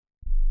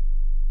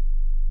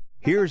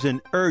Here's an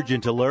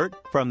urgent alert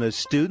from the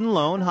Student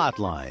Loan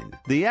Hotline.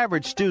 The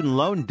average student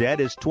loan debt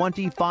is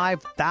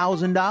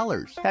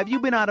 $25,000. Have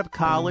you been out of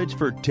college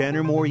for 10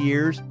 or more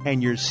years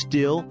and you're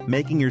still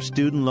making your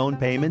student loan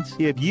payments?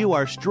 If you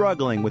are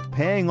struggling with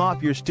paying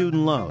off your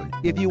student loan,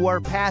 if you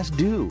are past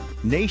due,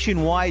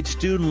 Nationwide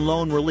Student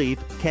Loan Relief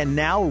can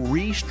now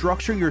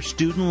restructure your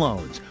student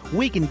loans.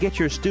 We can get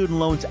your student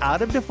loans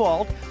out of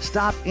default,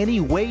 stop any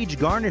wage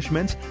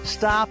garnishments,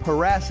 stop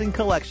harassing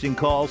collection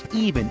calls,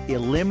 even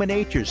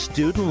eliminate your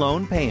student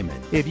loan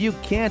payment. If you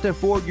can't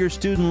afford your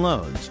student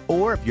loans,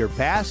 or if you're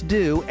past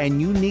due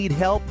and you need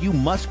help, you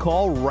must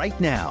call right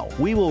now.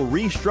 We will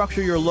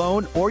restructure your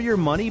loan or your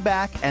money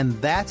back, and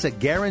that's a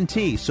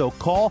guarantee. So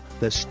call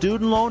the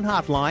Student Loan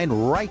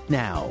Hotline right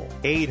now.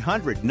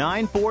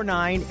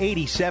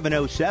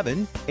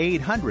 800-949-8707,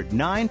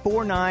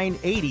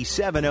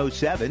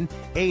 800-949-8707,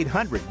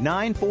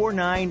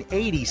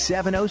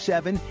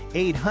 800-949-8707,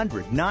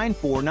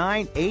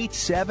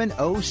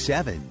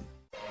 800-949-8707.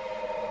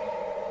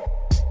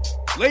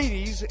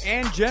 Ladies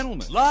and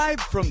gentlemen,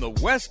 live from the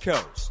West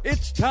Coast,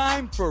 it's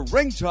time for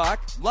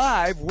Ringtalk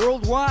Live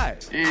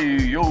Worldwide. Hey,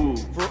 yo.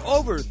 For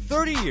over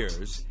 30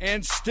 years,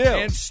 and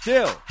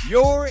still,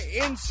 your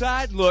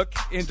inside look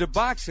into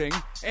boxing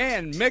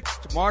and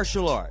mixed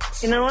martial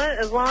arts. You know what?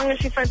 As long as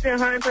she fights me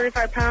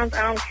 135 pounds,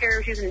 I don't care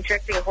if she's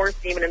injecting a horse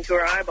demon into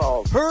her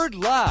eyeballs. Heard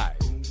live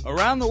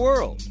around the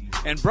world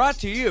and brought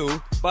to you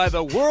by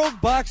the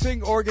World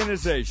Boxing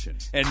Organization.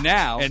 And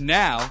now,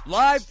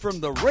 live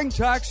from the Ring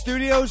Talk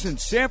Studios in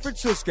San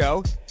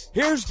Francisco,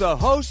 here's the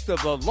host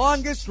of the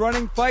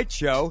longest-running fight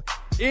show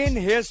in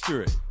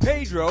history,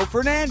 Pedro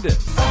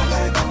Fernandez.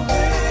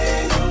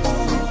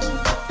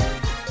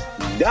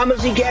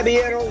 Damas y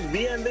caballeros,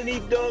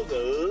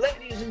 bienvenidos.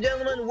 Ladies and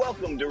gentlemen,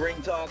 welcome to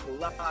Ring Talk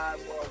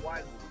Live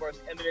Worldwide. Of course,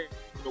 emanating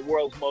from the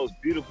world's most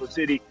beautiful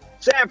city,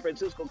 San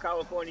Francisco,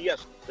 California.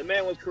 Yes, the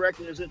man was correct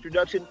in his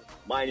introduction.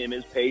 My name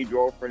is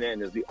Pedro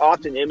Fernandez, the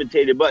often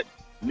imitated but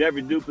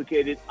never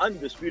duplicated,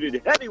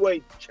 undisputed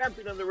heavyweight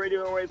champion of the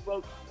radio airways,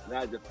 folks. And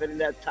I've defended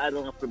that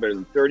title for better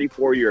than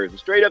 34 years. And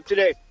straight up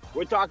today,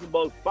 we're talking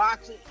both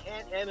boxing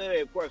and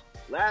MMA. Of course,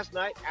 last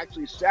night,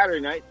 actually Saturday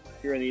night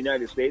here in the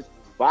United States,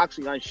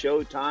 boxing on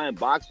Showtime,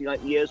 boxing on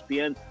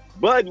ESPN.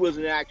 Bud was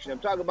in action. I'm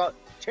talking about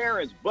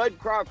Terrence Bud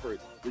Crawford,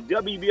 the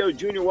WBO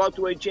junior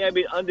welterweight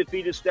champion,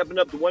 undefeated, stepping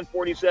up to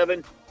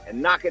 147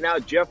 and knocking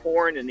out Jeff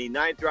Horn in the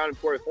 9th round.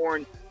 Of course,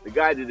 Horn, the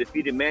guy that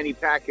defeated Manny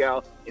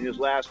Pacquiao in his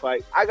last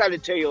fight. I got to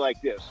tell you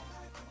like this.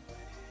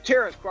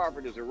 Terrence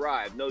Crawford has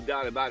arrived, no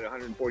doubt about it,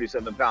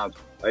 147 pounds.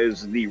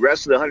 Is the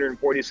rest of the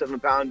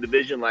 147-pound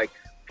division, like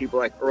people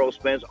like Earl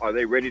Spence, are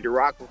they ready to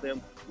rock with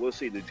him? We'll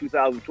see. The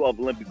 2012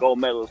 Olympic gold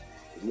medalist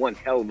is one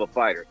hell of a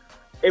fighter.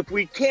 If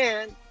we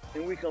can,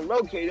 and we can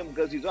locate him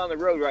because he's on the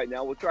road right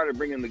now, we'll try to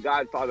bring in the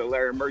Godfather,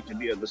 Larry Merchant,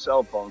 via the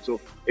cell phone.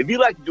 So if you'd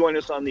like to join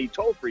us on the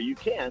toll-free, you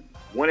can.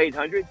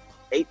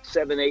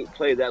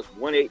 1-800-878-PLAY. That's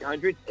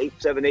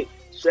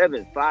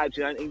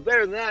 1-800-878-7529. And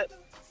better than that,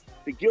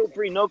 the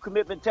guilt-free,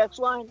 no-commitment text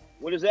line.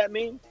 What does that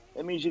mean?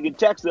 That means you can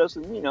text us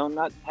and,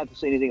 not have to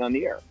say anything on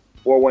the air.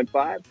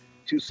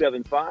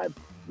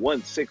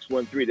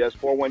 415-275-1613. That's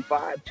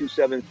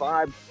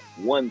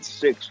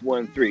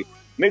 415-275-1613.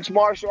 Mixed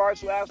martial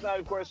arts last night,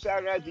 of course,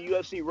 Saturday night, the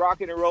UFC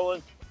rocking and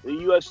rolling. The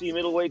UFC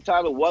middleweight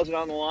title wasn't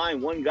on the line.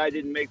 One guy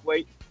didn't make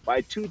weight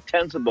by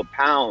 0.2 of a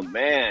pound.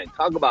 Man,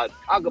 talk about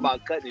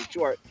cutting it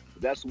short.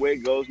 But that's the way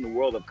it goes in the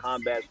world of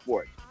combat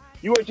sports.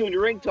 You are tuned to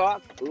Ring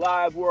Talk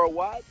Live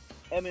Worldwide,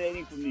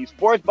 emanating from the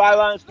Sports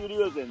Byline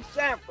Studios in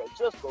San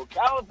Francisco,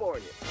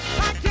 California.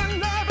 I can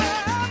never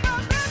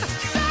ever been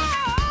so.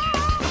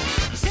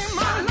 See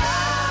my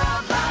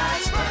love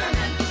lights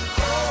burning,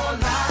 whole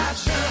life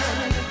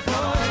shining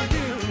for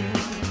you.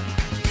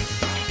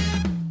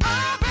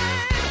 Oh,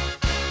 baby,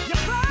 you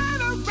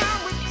played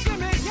around with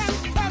Jimmy and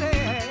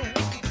Freddie,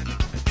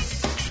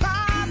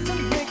 tried to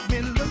make me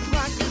look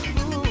like a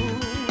fool.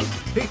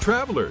 Hey,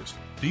 travelers.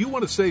 Do you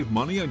want to save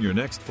money on your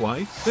next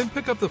flight? Then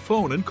pick up the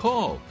phone and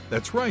call.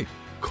 That's right,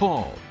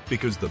 call,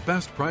 because the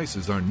best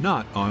prices are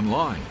not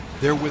online.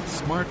 They're with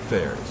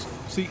SmartFares.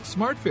 See,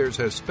 SmartFares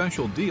has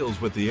special deals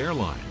with the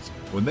airlines.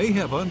 When they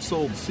have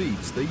unsold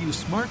seats, they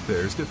use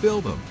SmartFares to fill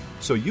them.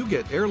 So you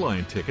get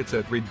airline tickets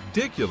at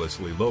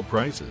ridiculously low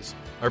prices.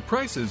 Our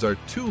prices are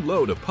too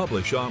low to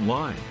publish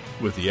online.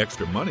 With the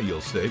extra money you'll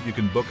save, you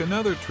can book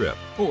another trip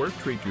or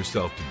treat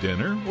yourself to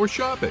dinner or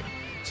shopping.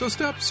 So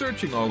stop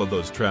searching all of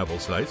those travel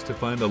sites to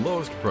find the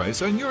lowest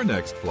price on your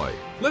next flight.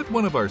 Let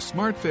one of our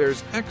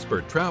SmartFares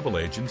expert travel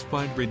agents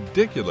find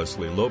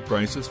ridiculously low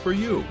prices for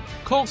you.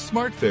 Call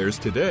SmartFares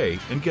today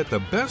and get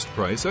the best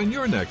price on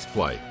your next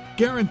flight.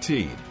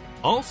 Guaranteed.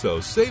 Also,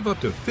 save up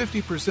to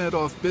 50%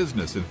 off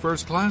business and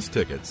first class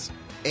tickets.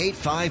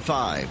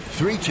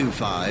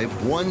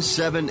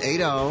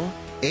 855-325-1780.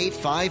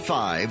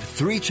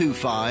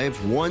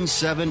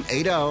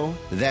 855-325-1780.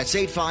 That's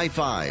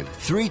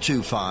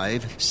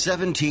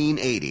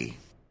 855-325-1780.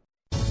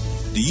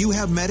 Do you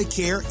have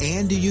Medicare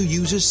and do you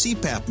use a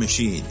CPAP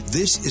machine?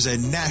 This is a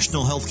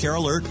national healthcare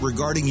alert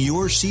regarding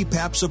your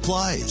CPAP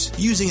supplies.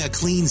 Using a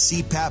clean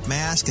CPAP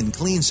mask and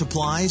clean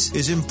supplies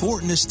is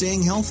important to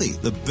staying healthy.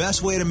 The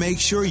best way to make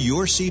sure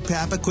your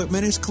CPAP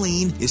equipment is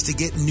clean is to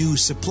get new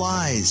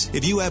supplies.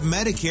 If you have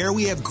Medicare,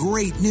 we have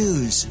great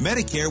news.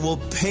 Medicare will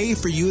pay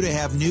for you to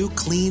have new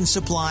clean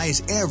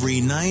supplies every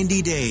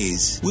 90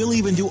 days. We'll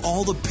even do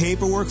all the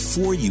paperwork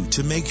for you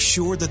to make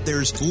sure that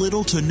there's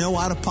little to no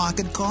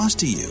out-of-pocket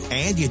cost to you.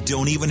 And you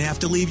don't even have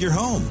to leave your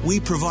home. We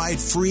provide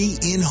free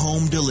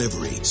in-home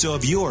delivery. So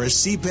if you're a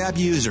CPAP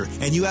user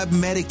and you have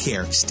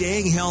Medicare,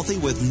 staying healthy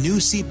with new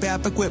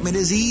CPAP equipment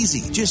is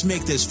easy. Just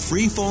make this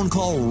free phone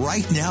call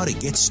right now to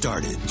get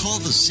started. Call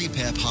the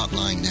CPAP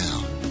hotline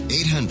now.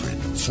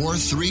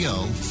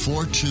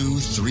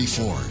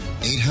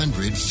 800-430-4234.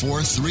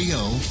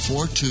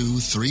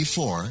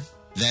 800-430-4234.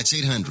 That's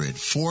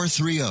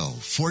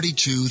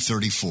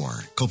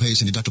 800-430-4234.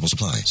 Copays and deductibles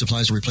apply.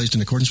 Supplies are replaced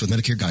in accordance with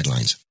Medicare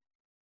guidelines.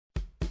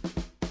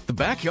 The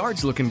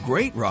backyard's looking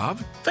great, Rob.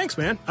 Thanks,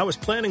 man. I was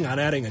planning on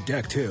adding a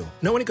deck, too.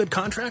 Know any good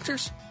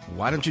contractors?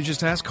 Why don't you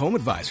just ask Home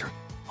Advisor?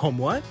 Home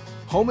what?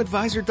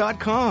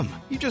 HomeAdvisor.com.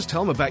 You just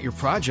tell them about your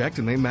project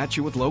and they match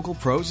you with local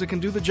pros that can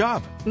do the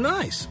job.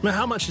 Nice. Now,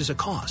 how much does it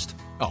cost?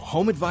 Oh,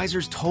 Home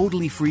Advisor's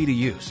totally free to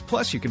use.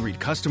 Plus, you can read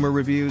customer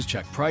reviews,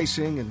 check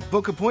pricing, and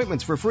book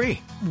appointments for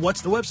free.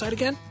 What's the website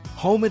again?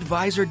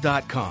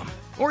 HomeAdvisor.com.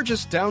 Or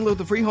just download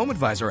the free Home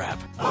Advisor app.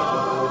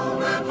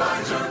 Home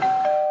Advisor.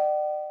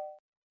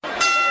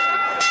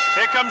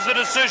 Here comes the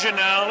decision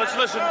now. Let's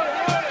listen.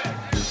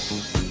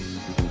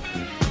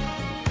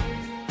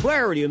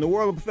 Clarity in the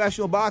world of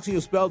professional boxing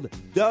is spelled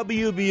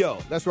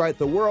WBO. That's right,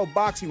 the World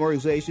Boxing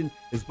Organization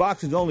is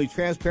boxing's only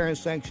transparent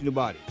sanctioned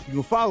body. You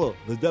can follow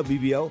the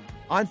WBO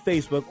on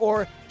Facebook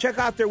or check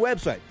out their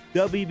website,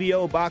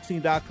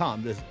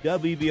 WBOboxing.com. That's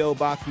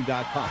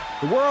WBOboxing.com.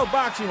 The World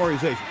Boxing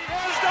Organization. We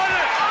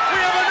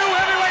have a new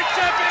heavyweight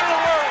champion of the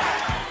world.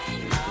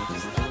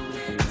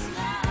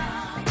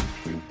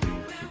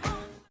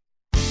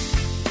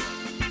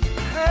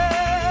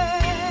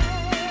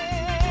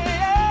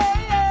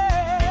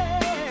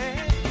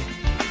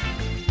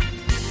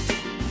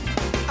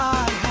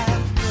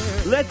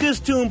 Let this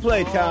tune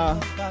play, Tower.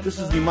 This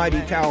is the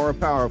mighty Tower of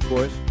Power, of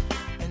course.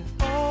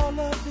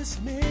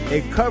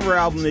 A cover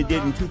album they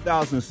did in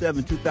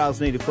 2007,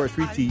 2008, of course,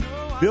 reached the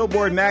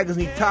Billboard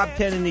Magazine Top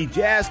 10 in the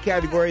jazz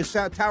category.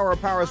 Tower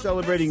of Power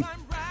celebrating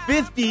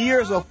 50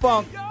 years of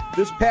funk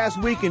this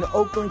past week in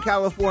Oakland,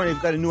 California.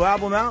 It's got a new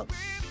album out.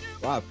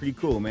 Wow, pretty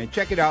cool, man.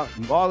 Check it out.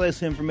 And all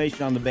this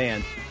information on the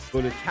band,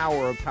 go to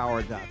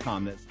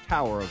towerofpower.com. That's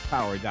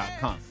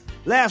towerofpower.com.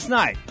 Last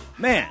night,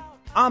 man,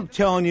 I'm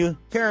telling you,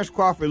 Terrence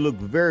Crawford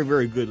looked very,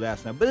 very good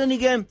last night. But then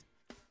again,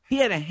 he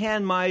had a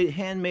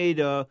handmade,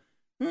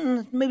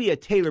 maybe a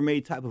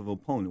tailor-made type of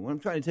opponent. What I'm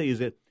trying to tell you is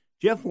that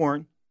Jeff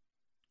Warren,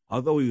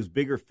 although he was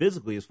bigger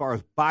physically as far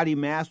as body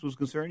mass was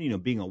concerned,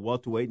 being a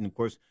welterweight, and of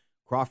course,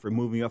 Crawford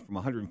moving up from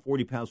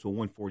 140 pounds to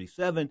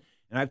 147.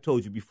 And I've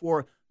told you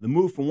before, the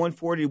move from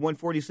 140 to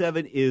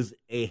 147 is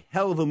a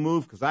hell of a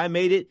move because I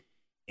made it,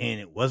 and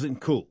it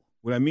wasn't cool.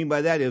 What I mean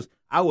by that is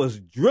I was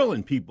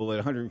drilling people at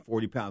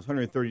 140 pounds,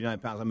 139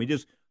 pounds. I mean,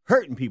 just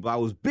hurting people. I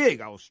was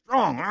big. I was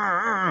strong.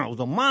 I was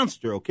a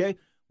monster, okay?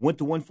 Went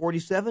to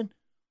 147.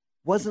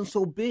 Wasn't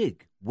so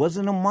big.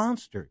 Wasn't a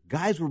monster.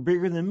 Guys were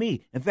bigger than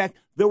me. In fact,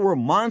 there were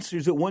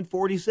monsters at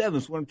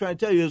 147. So what I'm trying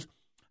to tell you is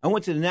I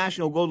went to the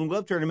National Golden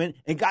Glove Tournament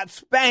and got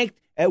spanked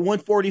at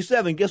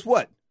 147. Guess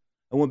what?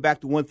 I went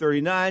back to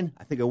 139.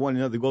 I think I won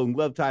another Golden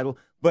Glove title.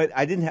 But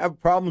I didn't have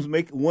problems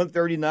making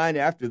 139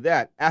 after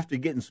that. After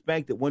getting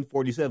spanked at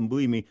 147,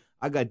 believe me,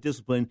 I got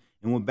disciplined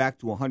and went back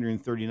to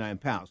 139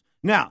 pounds.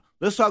 Now,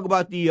 let's talk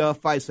about the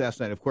fights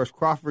last night. Of course,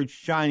 Crawford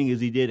shining as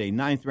he did, a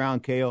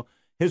 9th-round KO.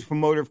 His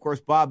promoter, of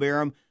course, Bob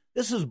Arum.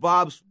 This is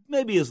Bob's,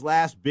 maybe his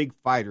last big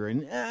fighter.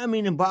 And,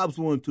 and Bob's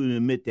willing to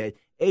admit that.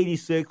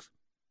 86,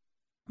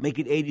 make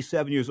it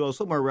 87 years old,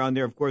 somewhere around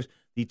there. Of course,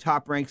 the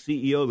top-ranked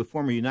CEO, the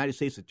former United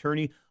States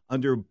attorney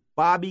under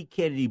Bobby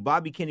Kennedy.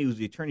 Bobby Kennedy was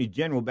the Attorney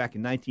General back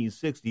in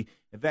 1960.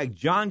 In fact,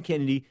 John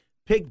Kennedy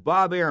picked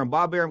Bob Arum.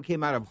 Bob Arum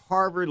came out of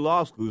Harvard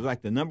Law School. He was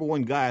like the number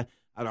one guy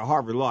out of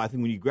Harvard Law. I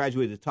think when you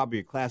graduate at the top of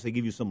your class, they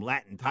give you some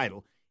Latin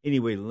title.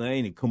 Anyway,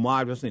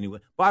 commodus. Anyway,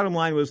 bottom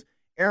line was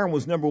Arum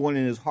was number one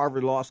in his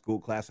Harvard Law School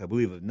class, I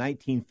believe, of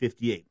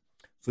 1958.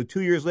 So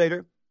 2 years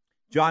later,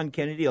 John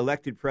Kennedy,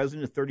 elected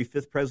president, the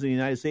 35th president of the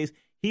United States,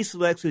 he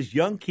selects his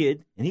young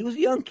kid, and he was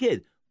a young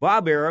kid,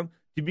 Bob Arum,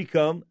 to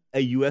become a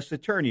U.S.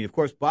 attorney. Of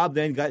course, Bob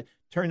then got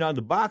turned on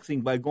to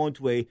boxing by going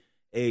to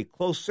a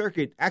closed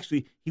circuit.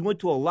 Actually, he went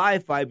to a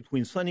live fight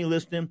between Sonny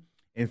Liston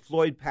and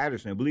Floyd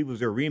Patterson. I believe it was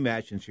their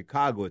rematch in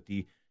Chicago at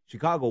the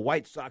Chicago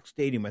White Sox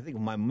Stadium. I think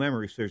if my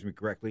memory serves me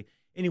correctly.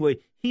 Anyway,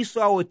 he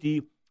saw what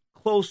the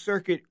closed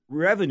circuit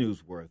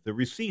revenues were, the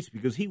receipts,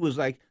 because he was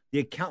like the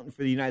accountant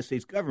for the United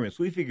States government.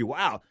 So he figured,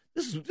 wow,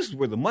 this is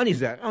where the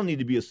money's at. I don't need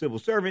to be a civil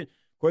servant.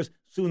 Of course,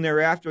 soon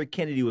thereafter,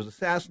 Kennedy was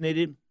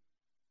assassinated.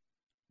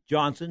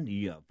 Johnson,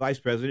 the vice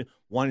president,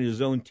 wanted his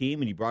own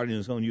team, and he brought in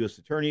his own U.S.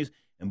 attorneys.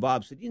 And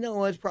Bob said, you know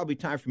what, it's probably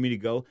time for me to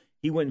go.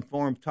 He went and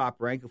formed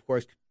Top Rank, of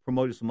course,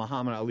 promoted some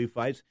Muhammad Ali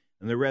fights,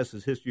 and the rest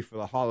is history for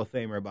the Hall of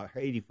Famer, about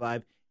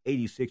 85,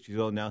 86 years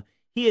old now.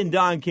 He and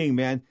Don King,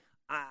 man,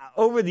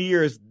 over the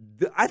years,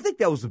 I think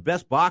that was the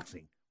best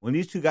boxing, when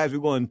these two guys were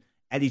going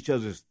at each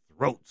other's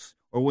throats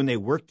or when they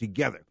worked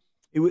together.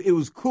 It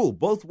was cool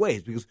both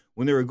ways, because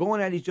when they were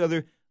going at each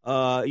other,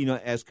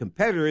 as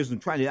competitors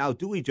and trying to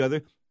outdo each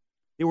other,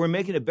 they were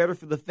making it better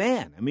for the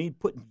fan. I mean,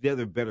 putting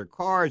together better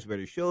cards,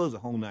 better shows, the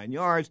whole 9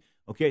 yards,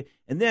 okay?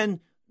 And then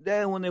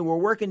when they were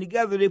working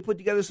together, they put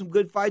together some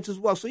good fights as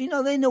well. So,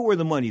 they know where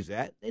the money's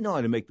at. They know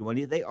how to make the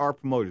money. They are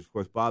promoters. Of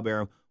course, Bob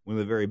Arum, one of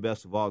the very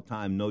best of all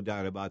time, no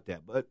doubt about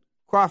that. But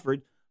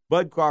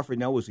Bud Crawford,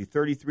 now was he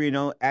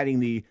 33-0, adding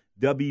the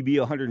WB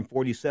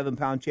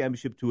 147-pound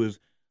championship to his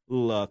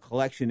little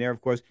collection there,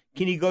 of course.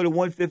 Can he go to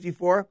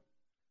 154?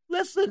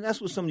 Listen, that's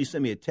what somebody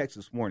sent me a text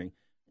this morning.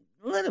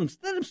 Let him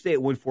stay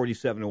at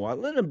 147 a while.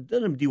 Let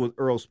him deal with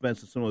Earl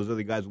Spence and some of those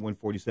other guys at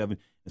 147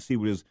 and see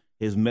what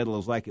his medal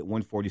is like at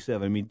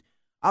 147. I mean,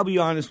 I'll be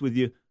honest with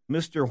you,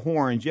 Mr.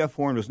 Horn, Jeff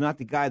Horn, was not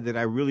the guy that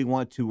I really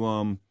want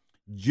to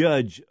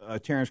judge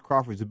Terrence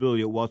Crawford's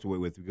ability at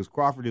welterweight with, because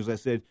Crawford, as I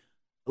said,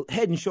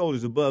 head and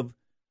shoulders above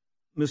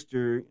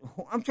Mr.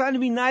 I'm trying to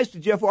be nice to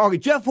Jeff Horn.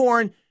 Jeff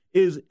Horn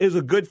is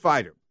a good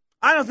fighter.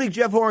 I don't think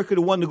Jeff Horn could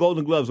have won the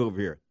Golden Gloves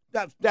over here.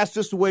 That's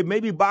just the way.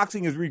 Maybe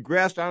boxing has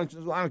regressed. I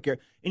don't care.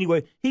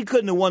 Anyway, he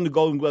couldn't have won the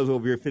Golden Gloves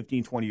over here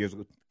 15, 20 years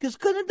ago. Because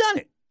couldn't have done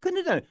it.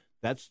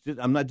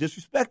 I'm not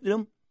disrespecting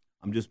him.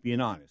 I'm just being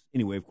honest.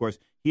 Anyway, of course,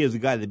 he is the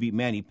guy that beat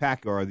Manny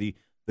Pacquiao, or the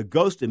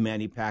ghost of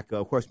Manny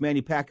Pacquiao. Of course,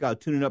 Manny Pacquiao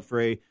tuning up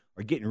or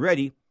getting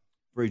ready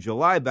for a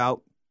July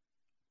bout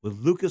with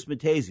Lucas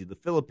Matesi, the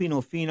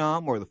Filipino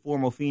phenom, or the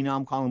former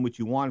phenom, call him what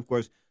you want. Of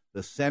course,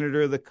 the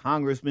senator, the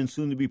congressman,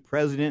 soon to be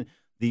president,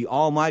 the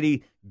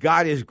almighty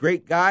God is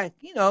great guy,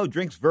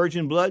 drinks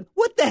virgin blood.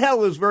 What the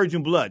hell is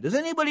virgin blood? Does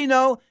anybody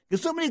know? Can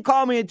somebody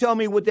call me and tell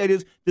me what that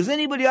is? Does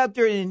anybody out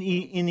there in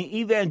the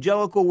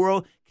evangelical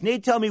world, can they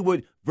tell me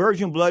what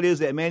virgin blood is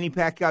that Manny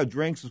Pacquiao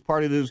drinks as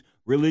part of his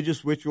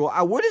religious ritual?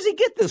 Where does he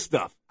get this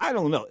stuff? I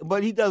don't know.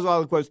 But he does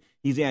all, of course,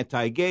 he's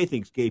anti-gay,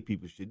 thinks gay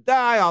people should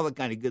die, all that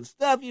kind of good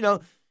stuff.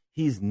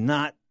 He's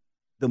not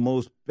the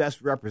most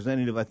best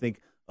representative, I think,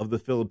 of the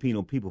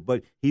Filipino people,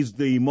 but he's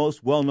the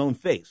most well-known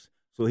face.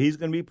 So he's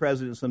going to be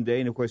president someday,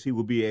 and of course he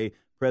will be a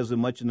president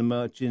much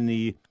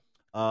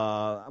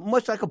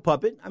like a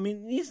puppet. I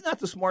mean, he's not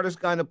the smartest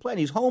guy on the planet.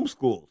 He's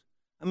homeschooled.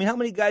 I mean, how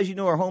many guys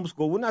are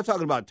homeschooled? We're not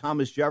talking about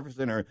Thomas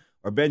Jefferson or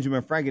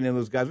Benjamin Franklin and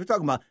those guys. We're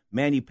talking about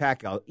Manny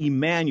Pacquiao,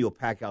 Emmanuel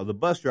Pacquiao, the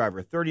bus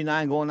driver,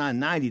 39 going on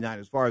 99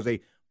 as far as a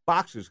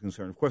boxer is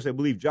concerned. Of course, I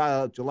believe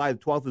July the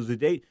 12th is the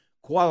date.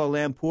 Kuala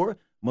Lumpur,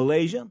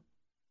 Malaysia.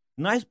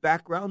 Nice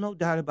background, no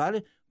doubt about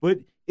it. But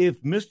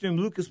if Mr.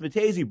 Lucas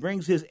Matesi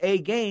brings his A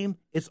game,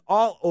 it's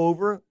all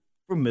over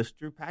for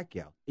Mr.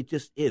 Pacquiao. It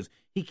just is.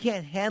 He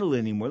can't handle it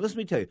anymore. Let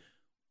me tell you,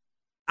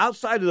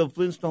 outside of the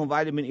Flintstone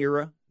vitamin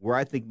era, where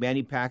I think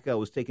Manny Pacquiao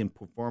was taking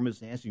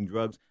performance-enhancing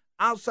drugs,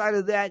 outside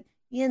of that,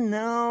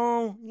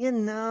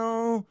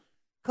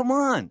 come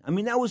on. I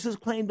mean, that was his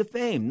claim to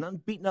fame.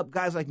 Not beating up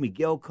guys like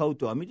Miguel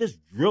Cotto. I mean,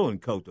 just drilling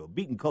Cotto,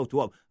 beating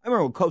Cotto up. I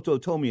remember when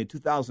Cotto told me in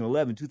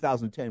 2011,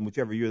 2010,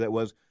 whichever year that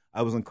was,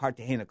 I was in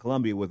Cartagena,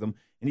 Colombia with him,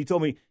 and he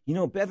told me,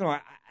 Pedro,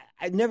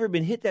 I'd never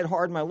been hit that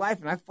hard in my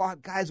life, and I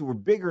fought guys that were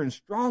bigger and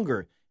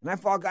stronger, and I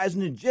fought guys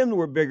in the gym that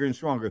were bigger and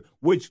stronger,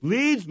 which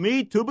leads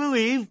me to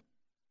believe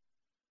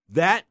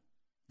that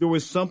there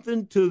was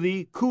something to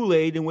the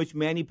Kool-Aid in which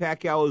Manny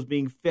Pacquiao was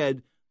being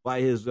fed by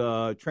his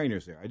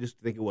trainers there. I just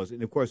think it was.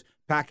 And, of course,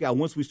 Pacquiao,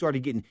 once we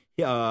started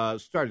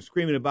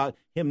screaming about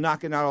him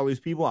knocking out all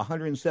these people,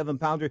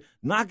 107-pounder,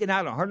 knocking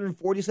out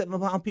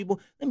 147-pound people.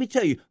 Let me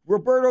tell you,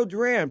 Roberto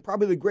Duran,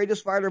 probably the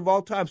greatest fighter of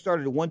all time,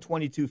 started at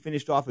 122,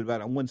 finished off at about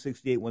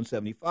 168,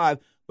 175,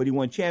 but he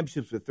won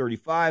championships with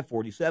 35,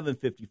 47,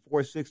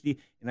 54, 60,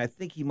 and I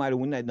think he might have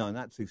won that. No,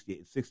 not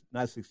 68,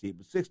 not 68,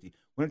 but 60.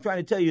 What I'm trying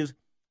to tell you is,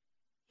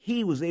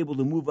 he was able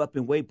to move up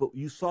in weight, but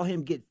you saw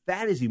him get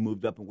fat as he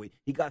moved up in weight.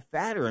 He got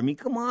fatter. I mean,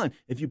 come on.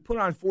 If you put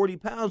on 40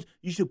 pounds,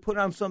 you should put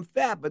on some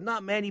fat, but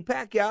not Manny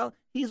Pacquiao.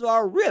 He's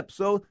all ripped.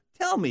 So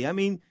tell me, I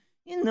mean,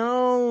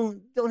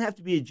 don't have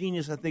to be a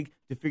genius, I think,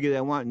 to figure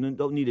that out. And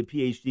don't need a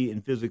PhD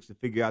in physics to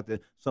figure out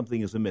that something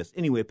is amiss.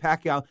 Anyway,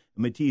 Pacquiao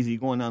and Matesi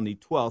going on the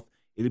 12th.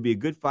 It'll be a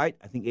good fight.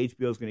 I think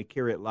HBO is going to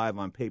carry it live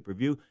on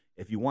pay-per-view.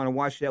 If you want to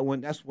watch that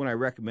one, that's one I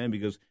recommend,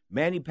 because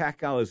Manny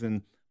Pacquiao is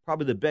in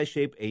probably the best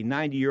shape a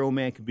 90-year-old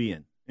man can be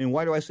in. And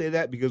why do I say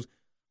that? Because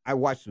I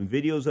watched some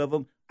videos of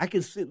him. I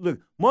can see, look,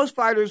 most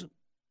fighters,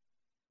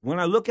 when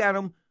I look at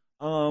them,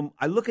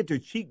 I look at their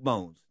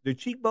cheekbones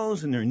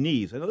and their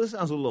knees. I know this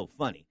sounds a little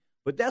funny,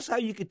 but that's how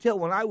you could tell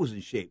when I was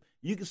in shape.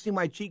 You can see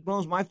my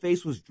cheekbones, my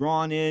face was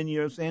drawn in, you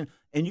know what I'm saying?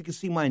 And you can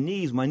see my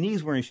knees. My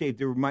knees were in shape.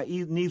 My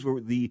knees were,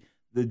 the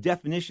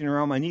definition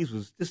around my knees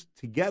was just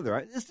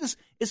together.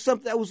 It's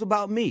something that was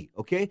about me,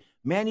 okay?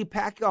 Manny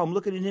Pacquiao, I'm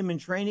looking at him in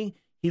training.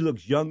 He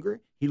looks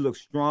younger. He looks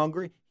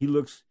stronger. He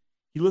looks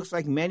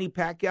like Manny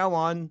Pacquiao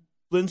on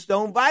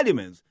Flintstone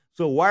vitamins.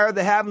 So why are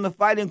they having the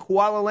fight in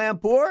Kuala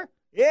Lumpur?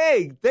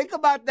 Hey, think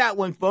about that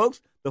one,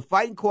 folks. The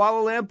fight in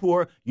Kuala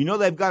Lumpur, you know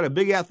they've got a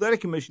big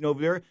athletic commission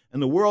over there,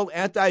 and the World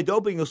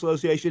Anti-Doping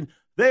Association,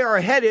 they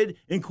are headed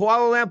in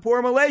Kuala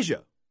Lumpur,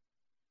 Malaysia.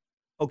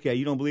 Okay,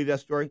 you don't believe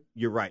that story?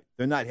 You're right.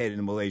 They're not headed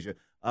in Malaysia.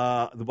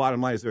 The bottom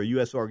line is they're a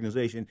U.S.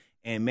 organization,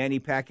 and Manny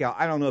Pacquiao,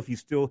 I don't know if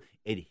he's still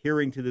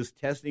adhering to this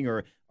testing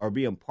or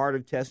being part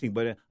of testing,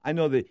 but I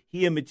know that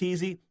he and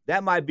Matizzi,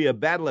 that might be a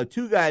battle of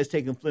two guys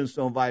taking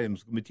Flintstone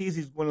vitamins.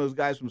 Matizzi's one of those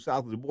guys from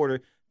south of the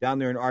border, down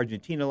there in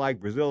Argentina, like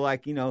Brazil,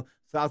 like,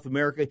 South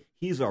America.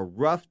 He's a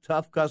rough,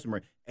 tough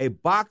customer. A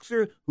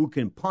boxer who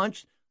can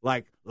punch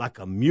like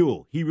a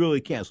mule. He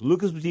really can. So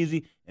Lucas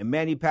Matizzi and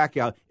Manny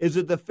Pacquiao. Is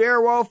it the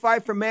farewell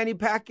fight for Manny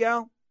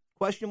Pacquiao?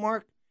 Question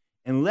mark.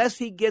 Unless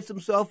he gets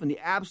himself in the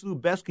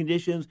absolute best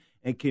conditions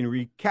and can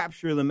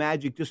recapture the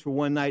magic just for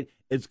one night,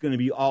 it's going to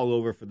be all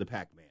over for the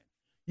Pac-Man.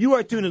 You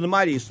are tuned to the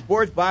mighty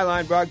Sports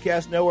Byline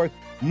Broadcast Network.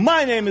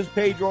 My name is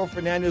Pedro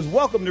Fernandez.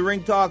 Welcome to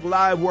Ring Talk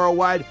Live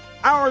Worldwide.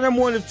 Hour number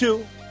 1 of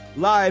 2.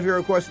 Live here,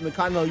 of course, in the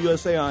continental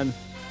USA on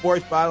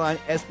Sports Byline,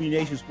 SB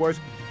Nation Sports.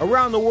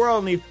 Around the world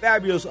in the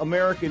fabulous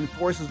American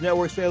Forces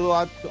Network. Say hello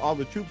out to all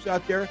the troops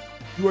out there.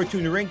 You are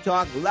tuned to Ring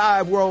Talk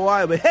Live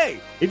Worldwide. But hey,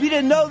 if you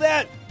didn't know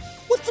that,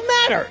 what's the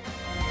matter?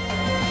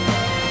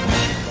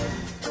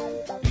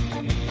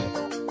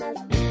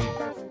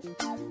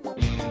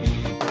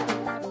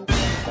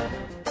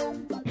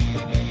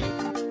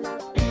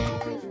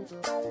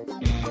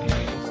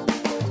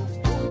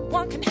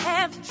 One can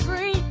have a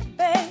dream,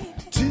 baby.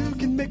 Two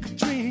can make a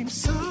dream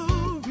so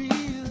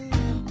real.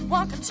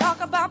 One can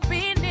talk about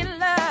being in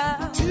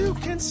love. Two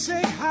can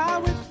say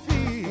how it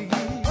feels.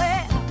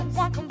 Well,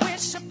 one can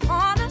wish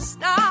upon a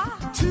star.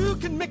 Two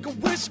can make a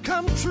wish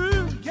come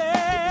true,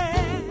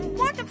 yeah.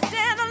 One can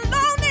stand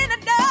alone in the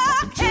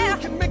dark. Two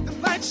can make the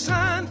light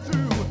shine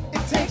through.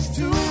 It takes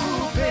two,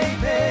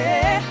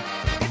 baby.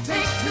 It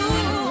takes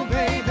two,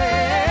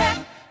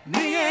 baby.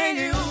 Me and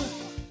you.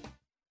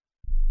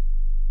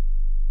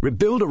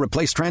 Rebuild or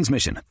replace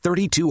transmission,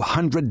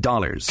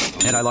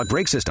 $3,200. Anti-lock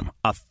brake system,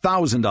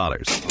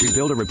 $1,000.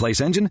 Rebuild or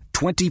replace engine,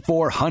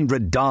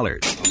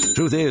 $2,400.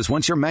 Truth is,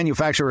 once your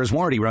manufacturer's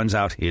warranty runs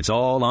out, it's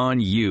all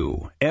on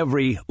you.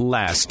 Every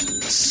last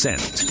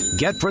cent.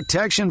 Get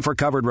protection for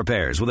covered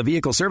repairs with a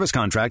vehicle service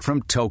contract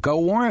from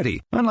Toco Warranty.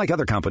 Unlike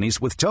other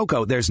companies, with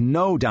Toco, there's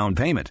no down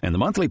payment, and the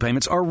monthly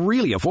payments are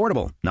really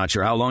affordable. Not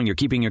sure how long you're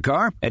keeping your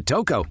car? At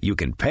Toco, you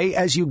can pay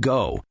as you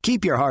go.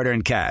 Keep your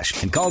hard-earned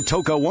cash and call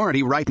Toco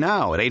Warranty right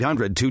now at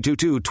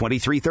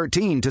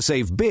 800-222-2313 to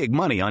save big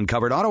money on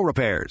covered auto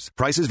repairs.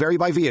 Prices vary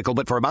by vehicle,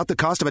 but for about the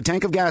cost of a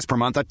tank of gas per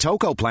month, a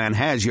Toco plan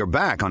has your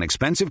back on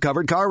expensive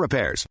covered car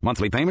repairs.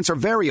 Monthly payments are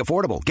very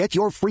affordable. Get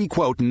your free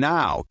quote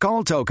now.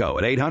 Call Toco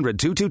at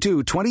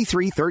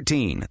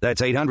 800-222-2313.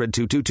 That's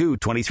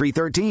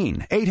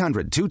 800-222-2313.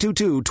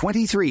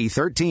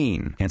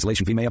 800-222-2313.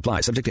 Cancellation fee may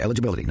apply. Subject to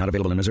eligibility. Not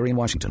available in Missouri and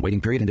Washington.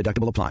 Waiting period and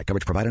deductible apply.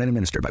 Coverage provided and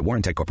administered by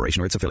Warrantech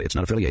Corporation or its affiliates.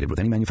 Not affiliated with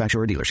any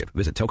manufacturer or dealership.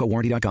 Visit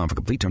TocoWarranty.com for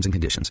complete terms and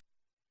conditions.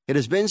 It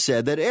has been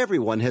said that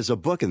everyone has a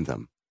book in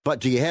them.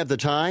 But do you have the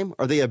time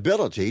or the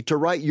ability to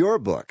write your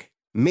book?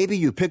 Maybe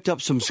you picked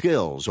up some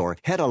skills or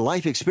had a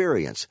life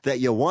experience that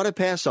you want to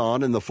pass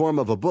on in the form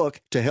of a book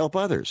to help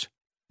others.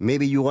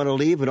 Maybe you want to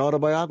leave an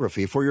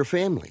autobiography for your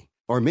family.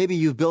 Or maybe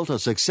you've built a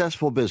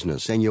successful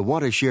business and you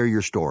want to share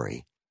your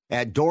story.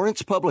 At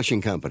Dorrance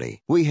Publishing Company,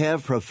 we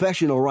have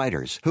professional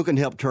writers who can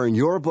help turn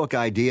your book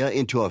idea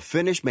into a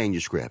finished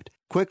manuscript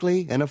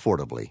quickly and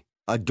affordably.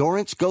 A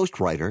Dorrance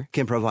ghostwriter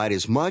can provide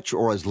as much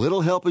or as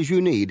little help as you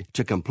need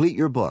to complete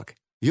your book.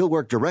 You'll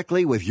work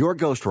directly with your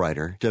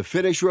ghostwriter to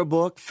finish your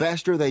book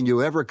faster than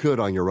you ever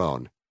could on your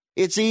own.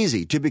 It's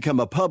easy to become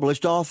a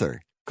published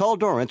author. Call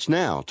Dorrance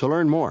now to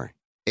learn more.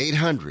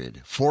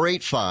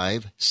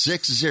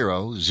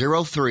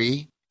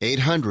 800-485-6003.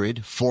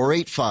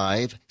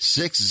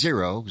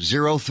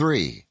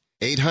 800-485-6003.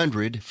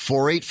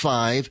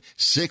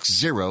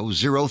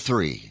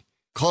 800-485-6003.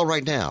 Call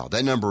right now.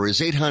 That number is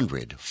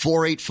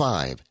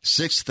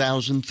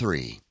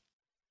 800-485-6003.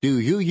 Do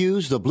you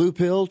use the blue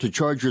pill to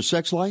charge your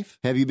sex life?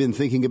 Have you been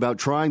thinking about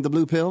trying the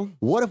blue pill?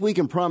 What if we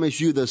can promise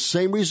you the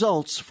same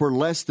results for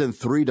less than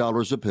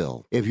 $3 a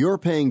pill? If you're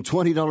paying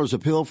 $20 a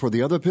pill for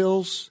the other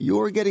pills,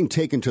 you're getting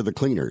taken to the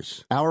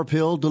cleaners. Our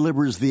pill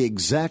delivers the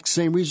exact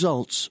same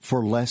results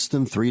for less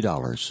than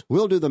 $3.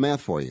 We'll do the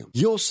math for you.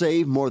 You'll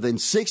save more than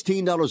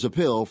 $16 a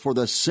pill for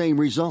the same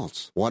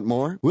results. Want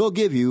more? We'll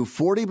give you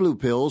 40 blue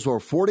pills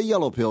or 40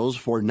 yellow pills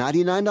for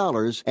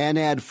 $99 and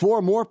add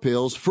 4 more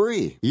pills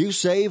free. You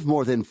save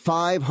more than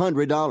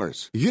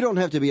 $500. You don't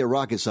have to be a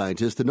rocket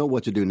scientist to know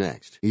what to do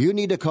next. You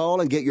need to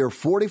call and get your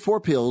 44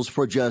 pills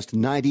for just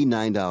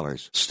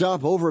 $99.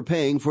 Stop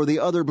overpaying for the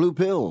other blue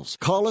pills.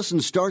 Call us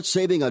and start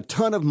saving a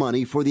ton of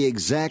money for the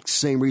exact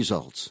same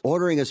results.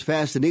 Ordering is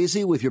fast and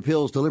easy with your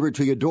pills delivered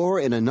to your door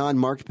in a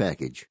non-marked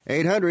package.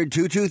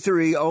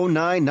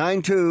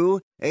 800-223-0992.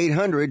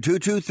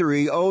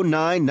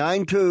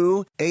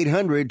 800-223-0992.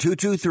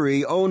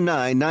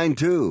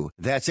 800-223-0992.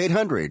 That's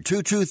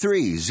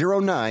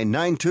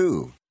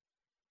 800-223-0992.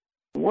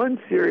 One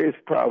serious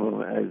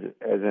problem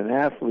as an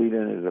athlete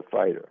and as a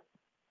fighter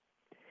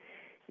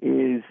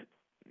is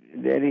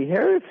that he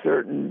had a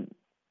certain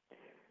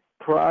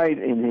pride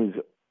in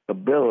his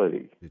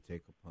ability to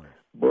take a punch,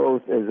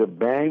 both as a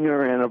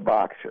banger and a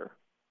boxer.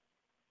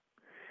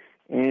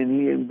 And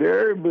he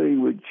invariably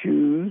would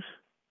choose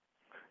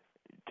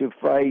to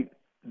fight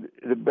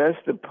the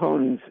best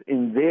opponents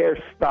in their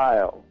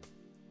style,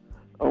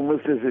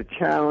 almost as a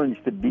challenge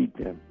to beat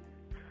them.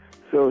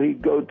 So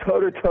he'd go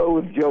toe-to-toe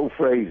with Joe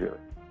Frazier,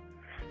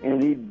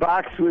 and he'd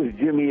box with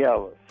Jimmy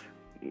Ellis.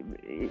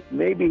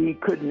 Maybe he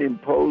couldn't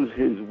impose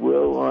his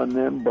will on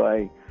them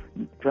by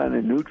trying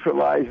to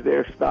neutralize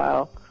their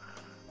style,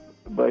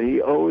 but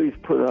he always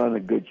put on a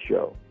good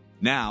show.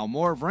 Now,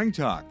 more of Ring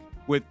Talk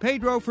with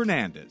Pedro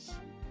Fernandez.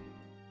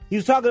 He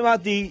was talking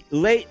about the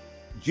late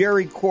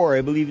Jerry Corey.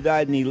 I believe he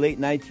died in the late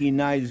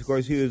 1990s. Of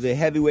course, he was a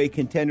heavyweight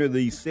contender of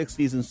the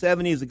 60s and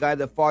 70s, the guy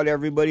that fought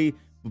everybody,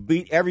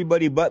 beat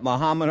everybody but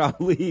Muhammad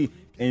Ali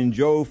and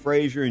Joe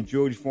Frazier and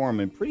George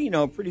Foreman. Pretty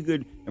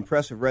good,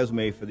 impressive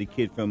resume for the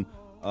kid from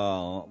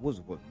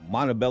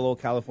Montebello,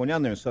 California,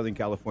 down there in Southern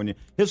California.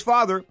 His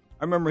father,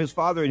 I remember his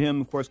father and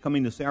him, of course,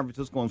 coming to San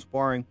Francisco and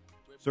sparring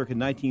circa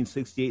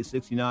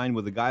 1968-69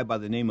 with a guy by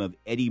the name of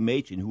Eddie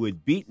Machen, who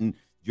had beaten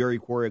Jerry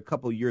Corey a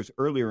couple of years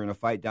earlier in a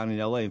fight down in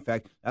L.A. In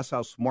fact, that's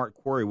how smart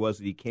Corey was,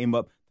 that he came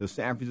up to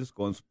San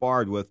Francisco and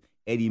sparred with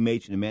Eddie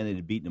Machen, a man that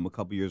had beaten him a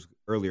couple of years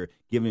earlier,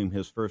 giving him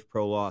his first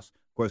pro loss.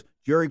 Of course,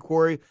 Jerry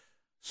Corey,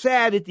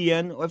 sad at the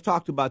end. I've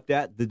talked about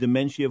that, the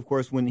dementia. Of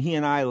course, when he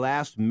and I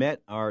last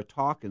met or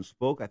talked and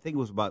spoke, I think it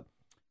was about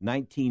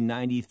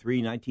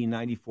 1993,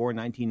 1994,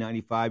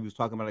 1995. He was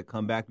talking about a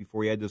comeback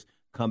before he had this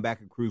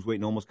comeback at cruiserweight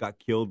and almost got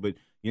killed. But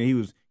he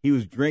was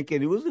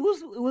drinking. It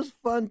was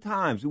fun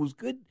times. It was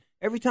good.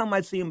 Every time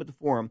I'd see him at the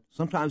Forum,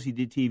 sometimes he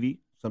did TV,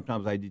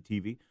 sometimes I did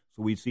TV.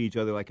 So we'd see each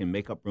other like in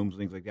makeup rooms and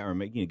things like that, or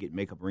get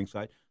makeup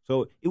ringside.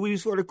 So it would be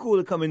sort of cool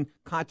to come in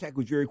contact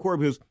with Jerry Corey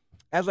because,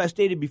 as I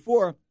stated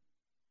before,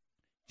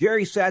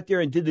 Jerry sat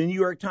there and did the New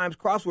York Times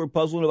crossword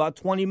puzzle in about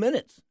 20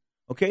 minutes.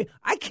 Okay?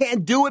 I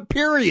can't do it,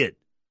 period.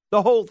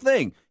 The whole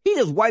thing. He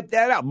just wiped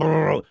that out,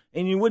 and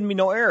there wouldn't be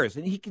no errors.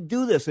 And he could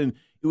do this, and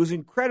it was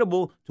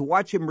incredible to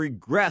watch him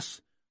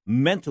regress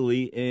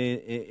mentally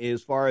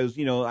as far as,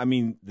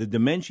 the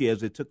dementia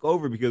as it took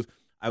over, because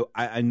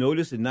I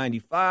noticed in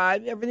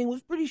 95, everything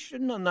was pretty,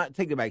 not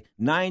take it back,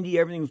 90,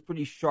 everything was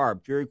pretty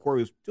sharp. Jerry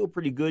Corey was still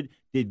pretty good,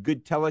 did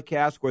good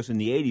telecasts. Of course, in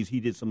the 80s, he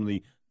did some of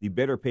the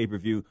better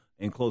pay-per-view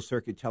and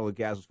closed-circuit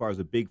telecasts as far as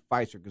the big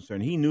fights are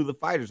concerned. He knew the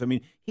fighters. I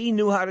mean, he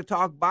knew how to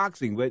talk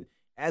boxing, but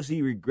as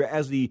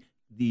the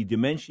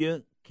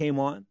dementia came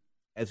on,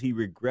 as he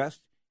regressed,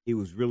 it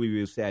was really,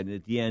 really sad. And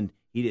at the end,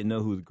 he didn't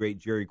know who the great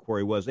Jerry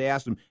Corey was. They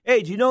asked him,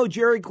 "Hey, do you know who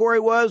Jerry Corey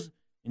was?"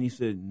 And he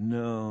said,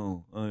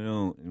 "No, I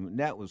don't." And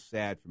that was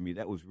sad for me.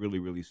 That was really,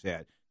 really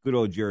sad. Good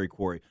old Jerry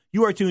Corey.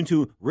 You are tuned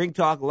to Ring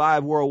Talk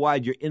Live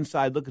Worldwide, your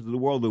inside look into the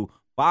world of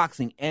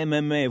boxing,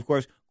 MMA. Of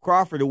course,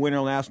 Crawford, the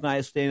winner last night,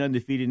 is staying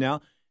undefeated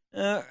now.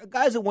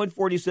 Guys at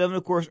 147,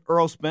 of course,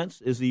 Earl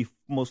Spence is the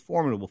most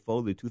formidable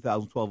foe, the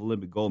 2012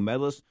 Olympic gold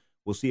medalist.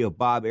 We'll see if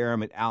Bob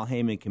Arum and Al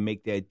Heyman can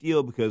make that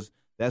deal, because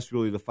that's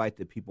really the fight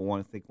that people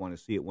want to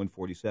see at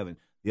 147.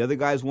 The other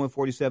guys,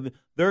 147,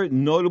 they're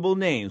notable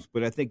names,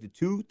 but I think the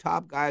two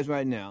top guys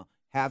right now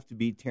have to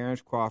be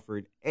Terrence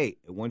Crawford, at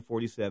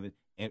 147,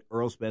 and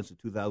Earl Spence, the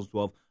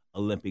 2012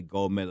 Olympic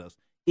gold medalist.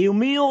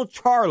 Emil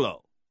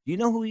Charlo, do you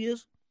know who he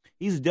is?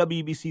 He's a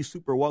WBC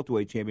super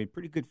welterweight champion,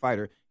 pretty good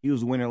fighter. He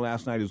was the winner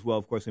last night as well.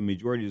 Of course, a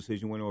majority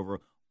decision went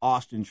over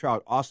Austin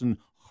Trout. Austin,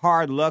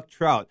 hard luck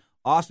Trout.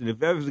 Austin,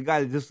 if ever was a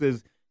guy that just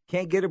says,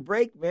 can't get a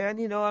break, man,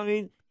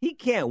 he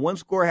can't. One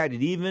score had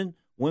it even.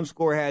 One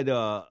score had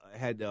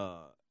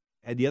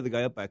the other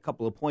guy up by a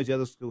couple of points. The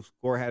other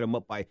score had him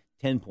up by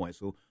 10 points.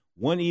 So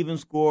one even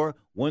score,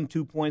 one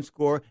 2-point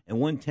score, and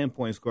one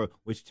 10-point score,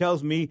 which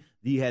tells me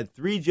that you had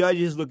three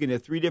judges looking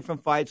at three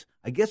different fights.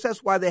 I guess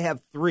that's why they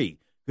have three,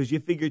 because you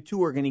figure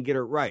two are going to get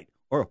it right,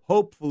 or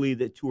hopefully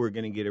that two are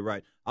going to get it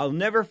right. I'll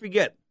never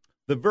forget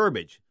the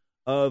verbiage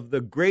of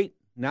the great,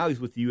 now he's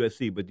with the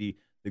UFC, but the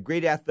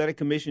great athletic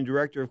commission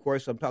director, of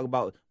course, I'm talking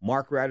about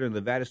Mark Ratter in the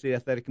Nevada State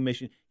Athletic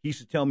Commission. He used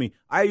to tell me,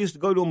 I used to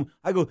go to him,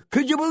 I go,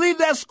 could you believe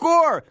that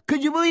score?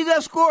 Could you believe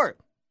that score?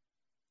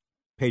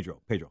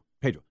 Pedro,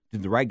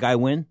 did the right guy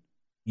win?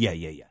 Yeah.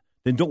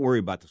 Then don't worry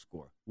about the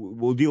score.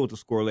 We'll deal with the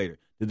score later.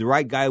 Did the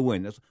right guy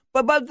win?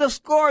 But the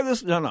score,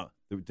 no.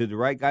 Did the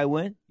right guy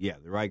win? Yeah,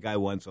 the right guy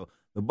won. So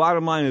the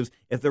bottom line is,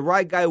 if the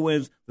right guy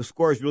wins, the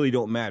scores really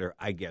don't matter,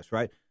 I guess,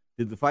 right?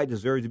 Did the fight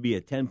deserve to be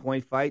a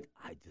 10-point fight?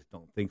 I just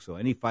don't think so.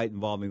 Any fight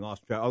involving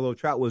Austin Trout, although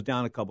Trout was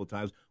down a couple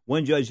times,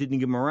 one judge didn't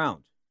give him a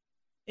round.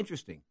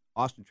 Interesting.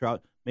 Austin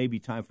Trout, maybe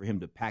time for him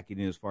to pack it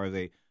in as far as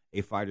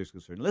a fighter is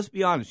concerned. Let's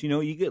be honest,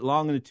 you get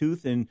long in the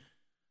tooth, and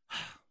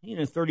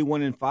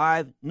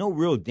 31-5, no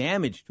real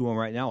damage to him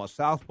right now. A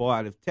southpaw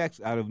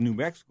out of New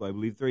Mexico, I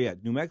believe.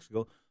 New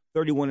Mexico,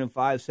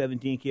 31-5,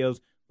 17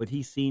 KOs, but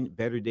he's seen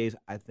better days,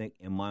 I think,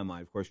 in my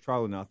mind. Of course,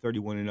 Charlo now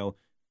 31-0,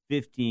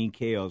 15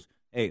 KOs.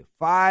 Hey,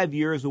 5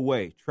 years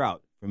away,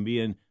 Trout, from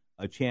being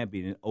a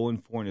champion and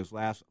 0-4 in his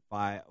last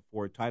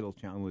 4 title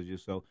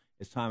challenges. So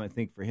it's time, I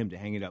think, for him to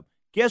hang it up.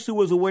 Guess who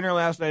was a winner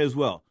last night as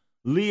well?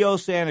 Leo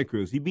Santa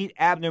Cruz. He beat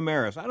Abner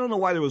Maris. I don't know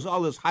why there was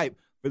all this hype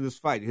for this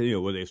fight. You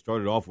know, where they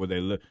started off where they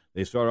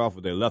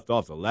left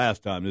off the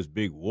last time, this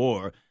big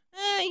war.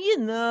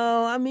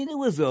 I mean, it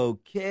was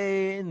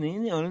okay.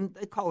 And,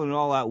 they call it an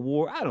all-out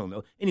war. I don't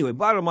know. Anyway,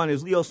 bottom line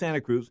is Leo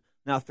Santa Cruz,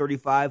 now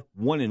 35,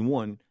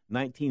 1-1,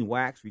 19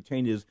 whacks,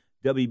 retained his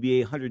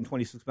WBA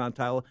 126-pound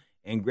title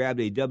and grabbed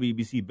a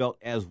WBC belt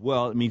as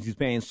well. It means he's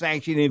paying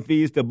sanctioning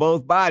fees to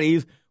both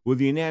bodies with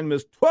the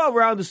unanimous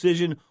 12-round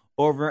decision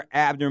over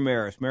Abner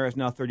Maris. Maris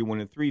now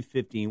 31-3,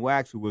 15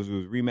 whacks. It was a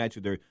rematch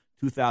of their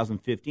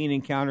 2015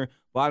 encounter.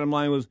 Bottom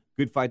line was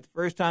good fight the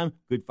first time,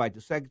 good fight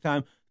the second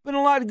time. Been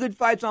a lot of good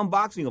fights on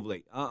boxing of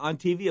late, on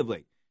TV of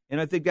late.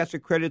 And I think that's a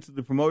credit to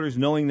the promoters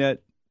knowing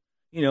that,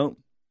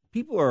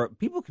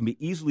 people can be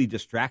easily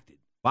distracted.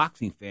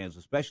 Boxing fans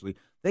especially,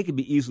 they can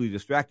be easily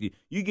distracted.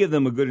 You give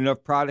them a good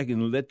enough product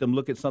and let them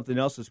look at something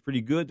else that's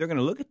pretty good, they're going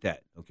to look at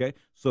that, okay?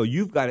 So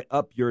you've got to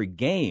up your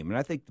game. And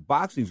I think the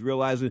boxing's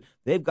realizing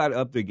they've got to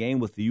up their game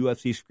with the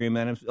UFC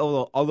screaming at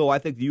them. Although I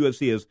think the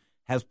UFC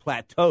has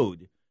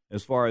plateaued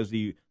as far as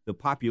the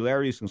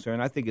popularity is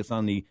concerned. I think it's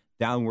on the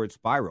downward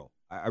spiral.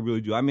 I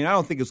really do. I mean, I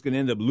don't think it's going to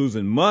end up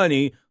losing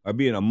money or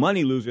being a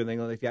money loser or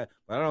anything like that,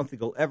 but I don't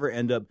think it'll ever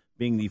end up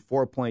being the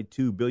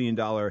 $4.2 billion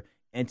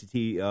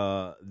entity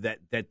that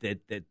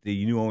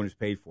the new owners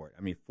paid for it.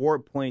 I mean,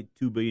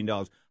 $4.2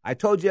 billion. I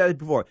told you that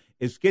before.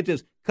 Get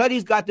this.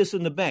 Cuddy's got this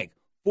in the bank.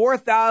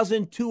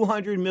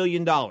 $4,200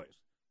 million.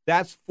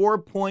 That's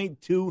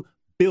 $4.2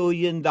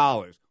 billion.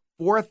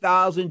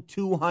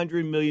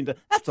 $4,200 million.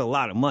 That's a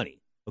lot of money.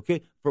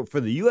 Okay,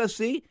 for the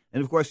UFC,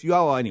 and of course,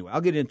 anyway,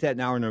 I'll get into that in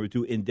hour number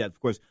 2 in depth.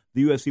 Of course,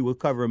 the UFC will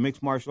cover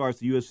mixed martial arts,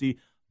 the UFC,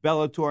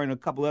 Bellator, and a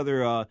couple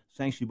other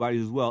sanctioning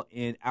bodies as well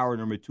in hour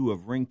number 2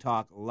 of Ring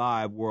Talk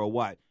Live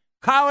Worldwide.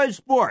 College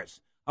sports.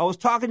 I was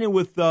talking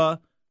with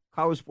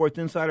college sports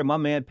insider, my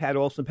man, Pat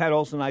Olson. Pat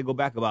Olson and I go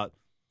back about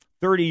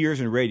 30 years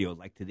in radio,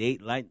 like to the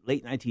late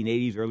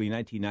 1980s, early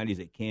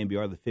 1990s at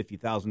KNBR, the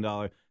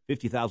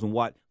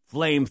 $50,000-watt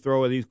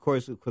flamethrower. These, of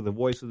course, for the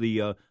voice of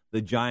the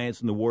Giants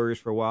and the Warriors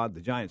for a while, the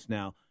Giants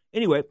now.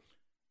 Anyway,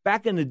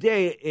 back in the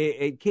day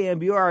at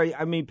KNBR,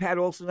 I mean, Pat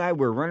Olson and I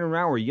were running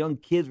around. We're young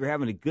kids. We're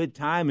having a good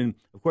time. And,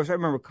 of course, I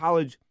remember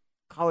college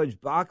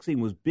boxing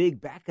was big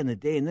back in the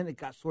day, and then it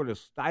got sort of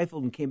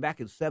stifled and came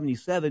back in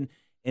 77.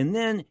 And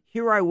then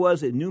here I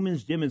was at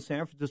Newman's Gym in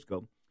San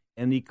Francisco,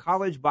 and the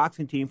college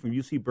boxing team from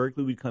UC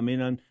Berkeley would come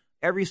in on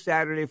every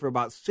Saturday for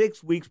about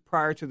 6 weeks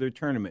prior to their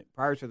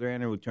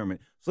annual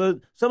tournament. So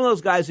some of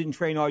those guys didn't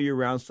train all year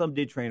round. Some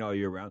did train all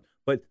year round.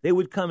 But they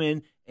would come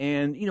in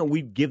and,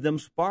 we'd give them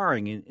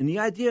sparring. And the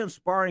idea of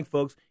sparring,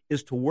 folks,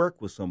 is to work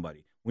with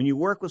somebody. When you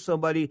work with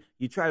somebody,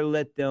 you try to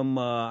let them,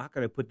 how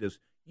can I put this?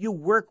 You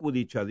work with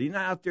each other. You're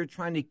not out there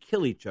trying to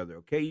kill each other,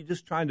 okay? You're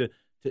just trying to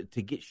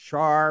get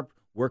sharp,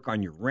 work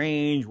on your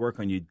range, work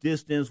on your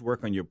distance,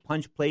 work on your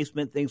punch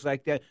placement, things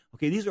like that.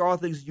 Okay, these are all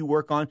things that you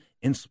work on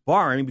in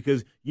sparring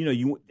because,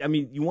 you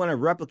want to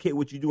replicate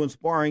what you do in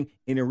sparring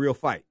in a real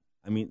fight.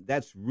 I mean,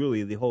 that's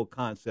really the whole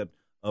concept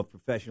of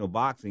professional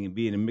boxing and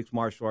being in mixed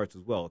martial arts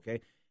as well,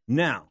 okay?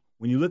 Now,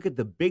 when you look at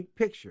the big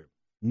picture,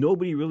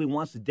 nobody really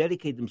wants to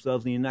dedicate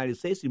themselves in the United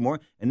States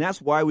anymore, and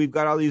that's why we've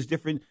got all these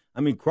different,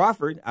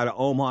 Crawford out of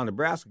Omaha,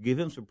 Nebraska, give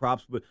him some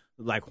props, but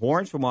like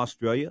Horns from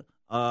Australia,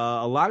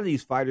 a lot of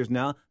these fighters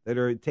now that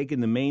are taking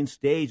the main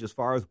stage as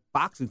far as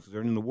boxing is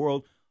concerned in the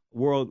world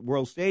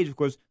stage. Of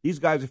course, these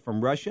guys are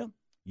from Russia,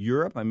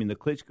 Europe. I mean, the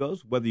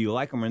Klitschkos, whether you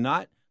like them or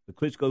not, the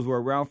Klitschkos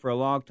were around for a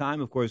long time.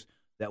 Of course,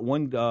 that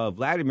one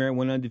Vladimir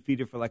went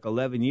undefeated for like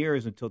 11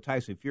 years until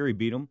Tyson Fury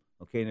beat him.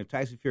 Okay, and if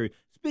Tyson Fury,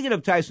 speaking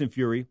of Tyson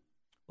Fury,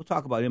 we'll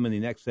talk about him in the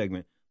next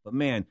segment. But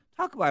man,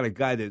 talk about a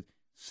guy that's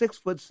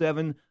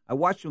 6'7". I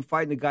watched him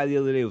fighting a guy the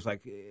other day. It was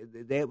like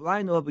they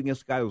lined him up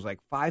against a guy who was like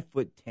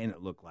 5'10".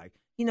 It looked like.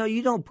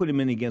 You don't put him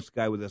in against a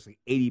guy with this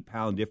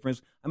 80-pound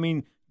difference. I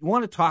mean, you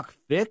want to talk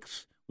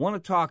fix? Want to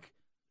talk?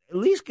 At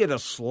least get a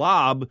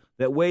slob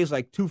that weighs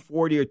like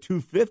 240 or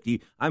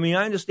 250. I mean,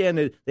 I understand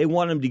that they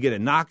want him to get a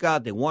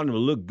knockout. They want him to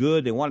look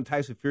good. They want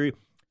Tyson Fury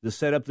to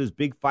set up this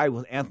big fight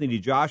with Anthony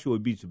Joshua. It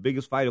would be the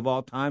biggest fight of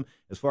all time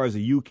as far as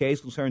the UK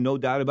is concerned, no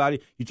doubt about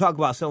it. You talk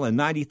about selling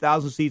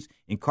 90,000 seats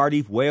in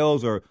Cardiff,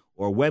 Wales, or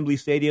Wembley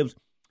stadiums.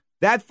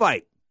 That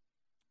fight,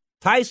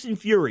 Tyson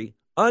Fury,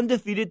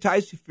 undefeated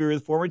Tyson Fury,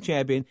 the former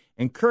champion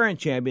and current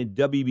champion,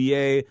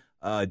 WBA,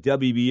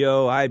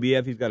 WBO,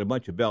 IBF. He's got a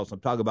bunch of belts. I'm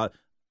talking about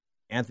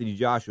Anthony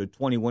Joshua,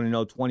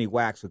 21-0, 20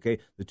 whacks, okay?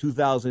 The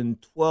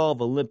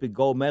 2012 Olympic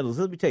gold medalist.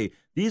 Let me tell you,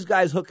 these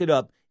guys hook it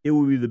up. It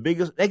will be the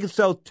biggest. They could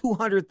sell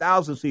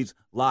 200,000 seats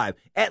live.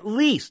 At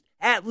least,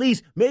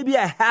 maybe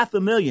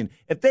 500,000.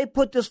 If they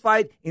put this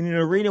fight in an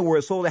arena where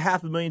it sold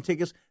 500,000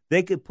 tickets,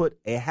 they could put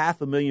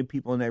 500,000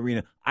 people in that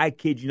arena. I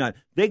kid you not.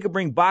 They could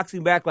bring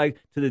boxing back like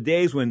to the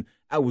days when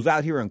I was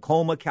out here in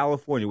Colma,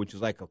 California, which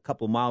is like a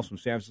couple miles from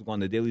San Francisco on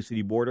the Daly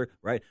City border,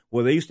 right?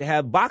 Well, they used to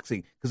have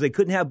boxing because they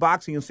couldn't have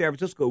boxing in San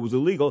Francisco. It was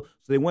illegal.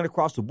 So they went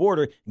across the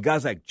border, and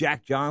guys like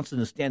Jack Johnson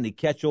and Stanley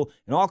Ketchel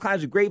and all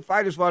kinds of great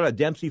fighters fought out.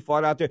 Dempsey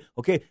fought out there,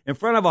 okay, in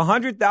front of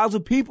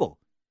 100,000 people,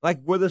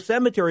 like where the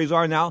cemeteries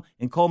are now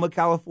in Colma,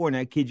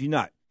 California. I kid you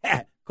not.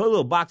 A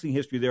little boxing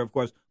history there, of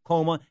course.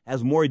 Colma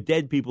has more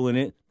dead people in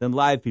it than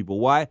live people.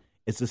 Why?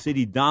 It's a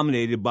city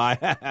dominated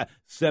by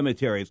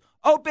cemeteries.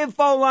 Open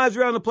phone lines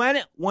around the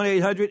planet,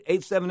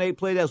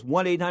 1-800-878-PLAY. That's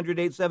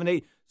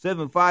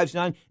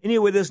 1-800-878-7579.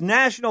 Anyway, this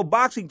national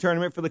boxing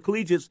tournament for the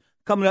collegiates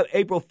coming up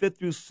April 5th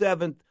through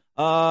 7th.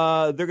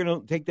 They're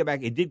going to take that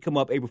back. It did come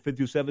up April 5th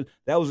through 7th.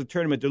 That was a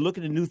tournament. They're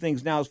looking at new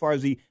things now as far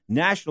as the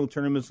national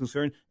tournament is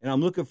concerned, and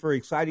I'm looking for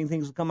exciting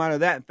things to come out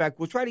of that. In fact,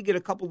 we'll try to get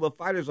a couple of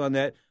fighters on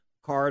that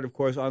card, of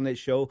course, on that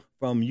show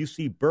from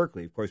UC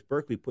Berkeley. Of course,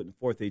 Berkeley putting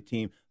forth a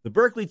team. The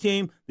Berkeley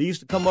team, they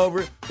used to come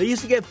over. They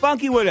used to get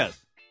funky with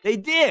us. They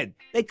did.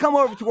 They come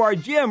over to our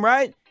gym,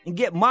 right, and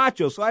get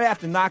macho, so I'd have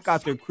to knock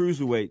out their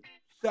cruiserweight.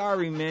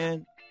 Sorry,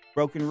 man.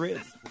 Broken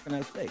ribs. What can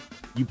I say?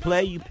 You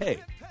play, you pay.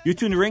 You're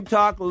tuned to Ring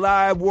Talk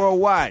live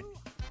worldwide.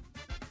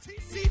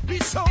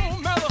 TCB so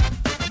mellow,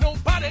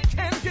 nobody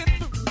can get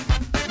through.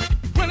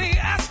 When he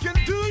asks you,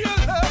 do you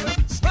love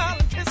him? Smile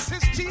and kiss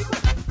his teeth.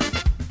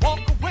 Walk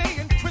away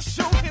and twist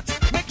your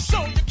hips. Make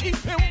sure you keep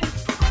him weak.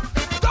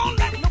 Don't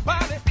let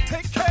nobody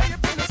take care of your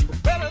business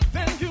better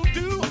than you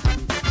do.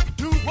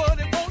 Do what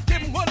he won't,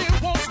 give him what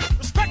he wants.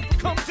 Respect will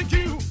come to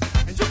you.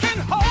 And you can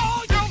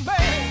hold your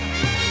man.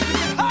 You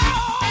can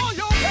hold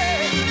your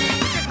man. You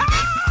can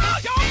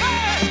hold your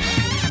man.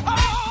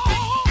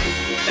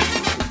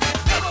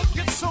 Never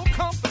get so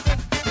confident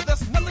that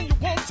there's nothing you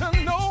want to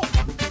know.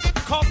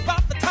 Cause by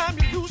the time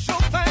you lose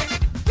your thing,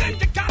 then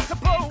you got to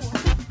blow.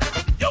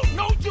 You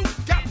know you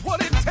got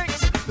what it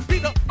takes to be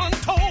the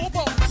untold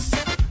boss.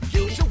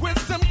 Use your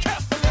wisdom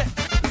carefully.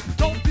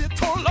 Don't be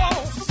at all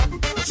lost.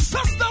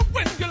 Sister,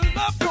 when you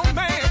love your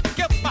man,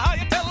 get by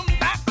and tell him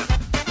that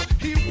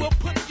he will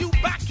put you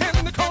back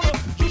in the corner.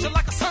 Use you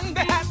like a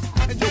Sunday hat,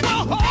 and you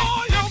will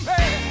hold your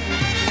man.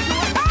 You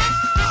will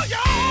hold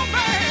your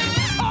man.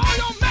 Hold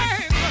your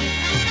man.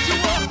 You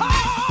will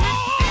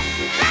hold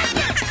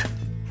that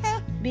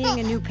man. Being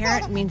a new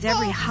parent means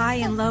every high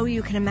and low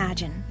you can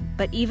imagine.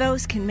 But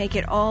Evos can make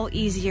it all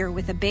easier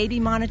with a baby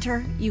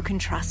monitor you can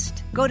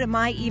trust. Go to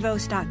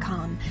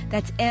myevos.com,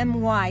 that's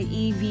MYEVOZ.com,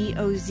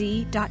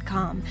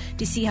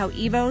 to see how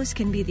Evos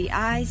can be the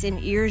eyes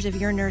and ears of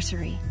your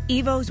nursery.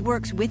 Evos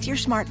works with your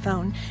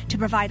smartphone to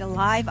provide a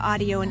live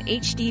audio and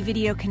HD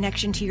video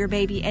connection to your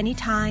baby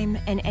anytime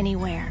and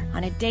anywhere.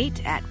 On a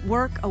date, at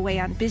work, away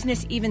on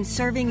business, even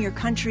serving your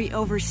country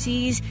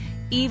overseas,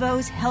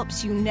 Evos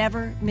helps you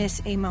never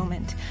miss a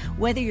moment.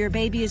 Whether your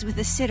baby is with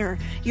a sitter,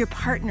 your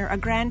partner, a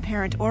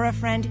grandparent, or a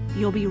friend,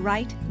 you'll be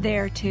right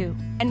there too.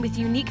 And with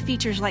unique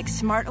features like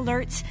smart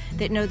alerts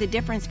that know the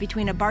difference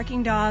between a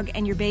barking dog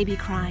and your baby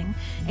crying,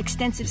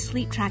 extensive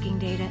sleep tracking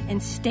data,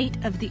 and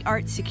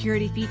state-of-the-art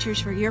security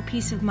features for your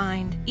peace of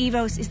mind,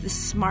 Evos is the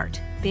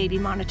smart baby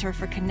monitor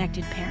for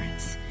connected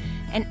parents.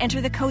 And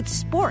enter the code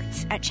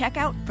SPORTS at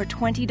checkout for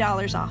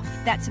 $20 off.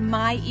 That's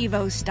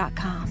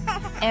myevos.com.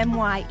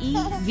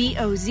 MYEVOZ.com.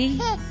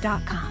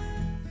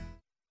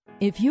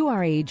 If you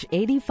are age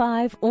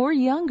 85 or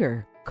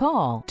younger,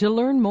 call to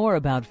learn more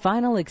about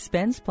final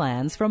expense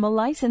plans from a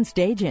licensed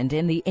agent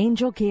in the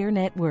Angel Care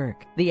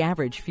Network. The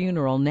average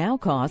funeral now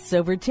costs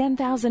over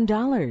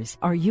 $10,000.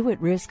 Are you at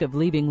risk of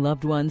leaving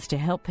loved ones to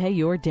help pay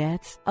your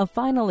debts? A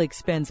final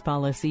expense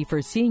policy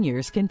for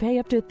seniors can pay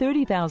up to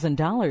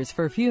 $30,000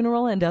 for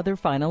funeral and other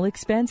final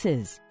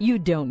expenses. You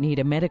don't need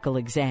a medical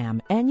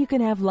exam, and you can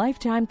have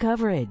lifetime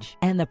coverage,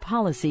 and the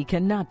policy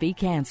cannot be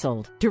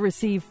canceled. To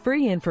receive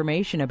free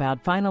information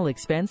about final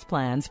expense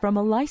plans from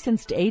a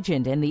licensed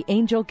agent in the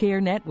Angel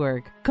Care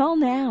Network, call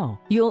now.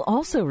 You'll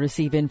also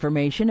receive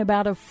information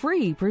about a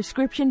free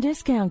prescription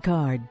discount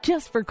card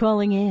just for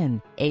calling in.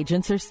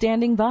 Agents are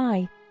standing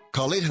by.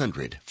 Call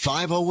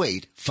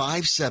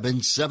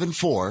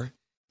 800-508-5774.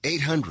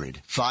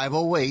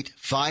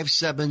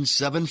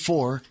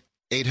 800-508-5774.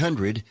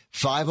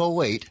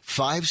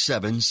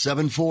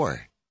 800-508-5774.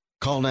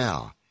 Call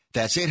now.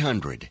 That's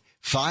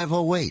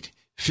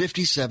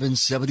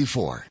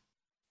 800-508-5774.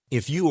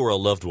 If you or a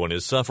loved one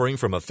is suffering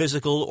from a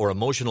physical or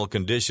emotional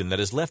condition that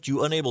has left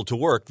you unable to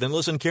work, then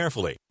listen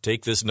carefully.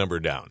 Take this number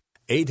down.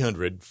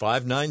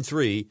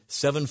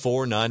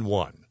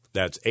 800-593-7491.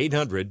 That's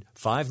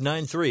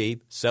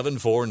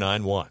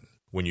 800-593-7491.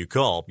 When you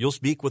call, you'll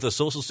speak with a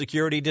Social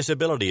Security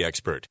disability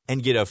expert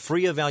and get a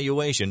free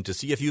evaluation to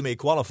see if you may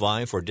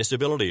qualify for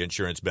disability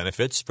insurance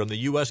benefits from the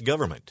U.S.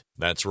 government.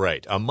 That's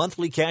right, a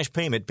monthly cash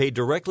payment paid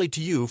directly to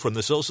you from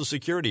the Social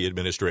Security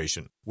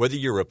Administration. Whether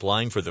you're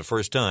applying for the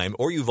first time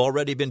or you've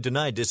already been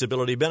denied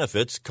disability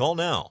benefits, call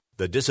now.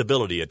 The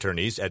disability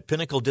attorneys at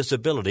Pinnacle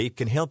Disability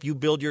can help you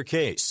build your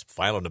case,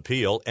 file an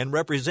appeal, and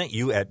represent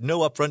you at no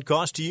upfront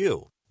cost to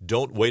you.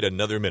 Don't wait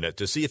another minute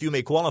to see if you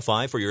may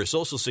qualify for your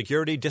Social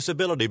Security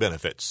disability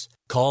benefits.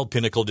 Call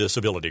Pinnacle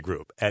Disability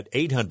Group at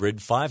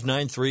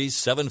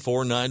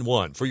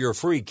 800-593-7491 for your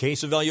free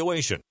case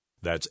evaluation.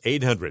 That's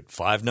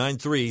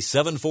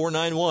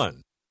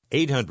 800-593-7491.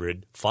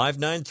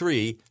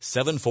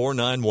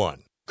 800-593-7491.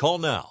 Call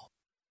now.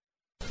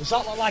 Does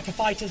that look like a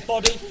fighter's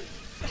body?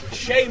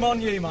 Shame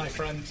on you, my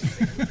friend.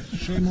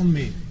 Shame on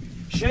me.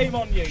 Shame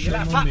on you. You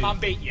let a fat man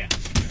beat you.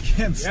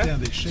 Can't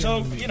stand it. Shame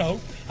on me.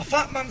 So, a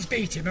fat man's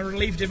beat him and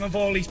relieved him of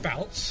all his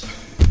belts.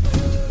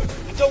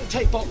 I don't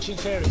take boxing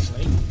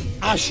seriously,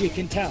 as you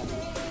can tell.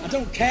 I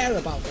don't care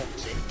about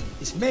boxing.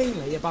 It's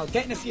mainly about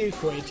getting a few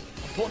quid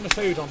and putting the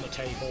food on the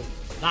table.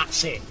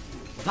 That's it.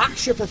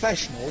 That's your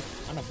professional,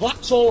 and if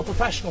that's all a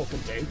professional can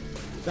do,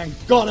 then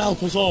God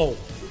help us all.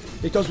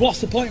 Because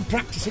what's the point in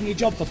practicing your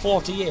job for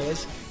 40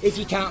 years if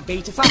you can't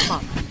beat a fat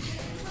man?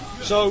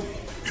 So,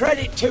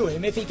 credit to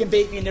him if he can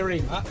beat me in the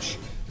rematch.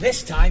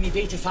 This time he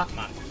beat a fat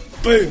man.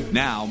 Boom!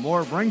 Now,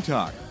 more Ring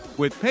Talk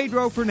with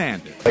Pedro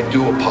Fernandez. I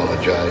do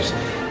apologize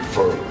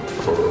for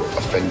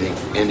offending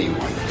anyone.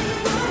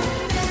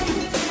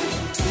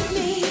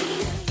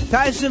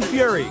 Tyson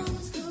Fury,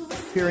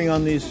 appearing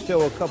on this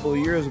show a couple of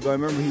years ago, I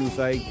remember he was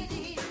like,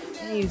 he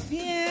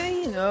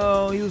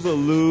was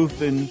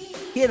aloof, and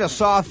he had a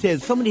soft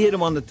head. Somebody hit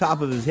him on the top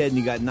of his head, and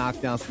he got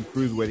knocked down some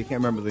cruiserweight. I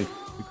can't remember the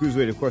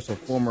cruiserweight, of course, a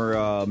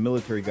former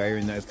military guy here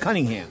in that.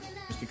 Cunningham.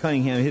 Mr.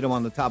 Cunningham hit him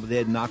on the top of the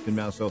head and knocked him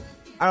down. So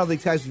I don't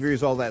think Tyson Fury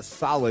is all that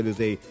solid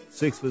as a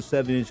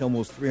 6'7",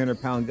 almost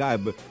 300-pound guy.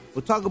 But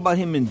we'll talk about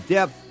him in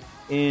depth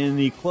in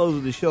the close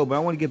of the show. But I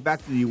want to get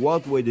back to the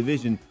welterweight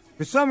division.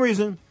 For some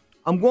reason,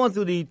 I'm going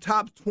through the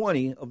top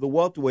 20 of the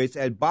welterweights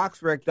at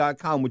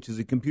BoxRec.com, which is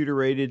a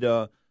computer-rated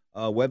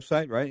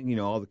website, right?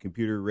 All the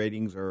computer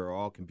ratings are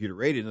all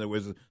computer-rated. In other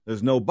words,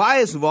 there's no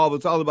bias involved.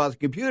 It's all about the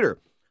computer.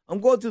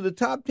 I'm going through the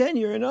top 10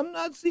 here, and I'm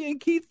not seeing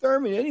Keith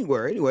Thurman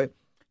anywhere. Anyway,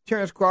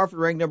 Terrence Crawford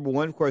ranked number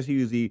 1. Of course, he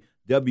was the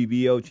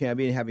WBO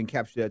champion, having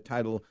captured that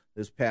title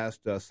this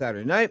past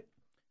Saturday night,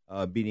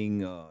 beating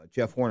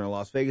Jeff Horner in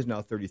Las Vegas,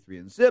 now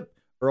 33-0.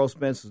 Earl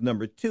Spence is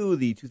number 2,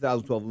 the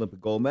 2012 Olympic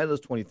gold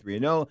medalist,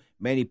 23-0.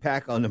 Manny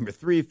Pacquiao, number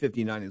 3,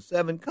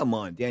 59-7. Come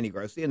on, Danny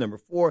Garcia, number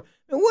 4.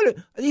 And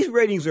these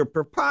ratings are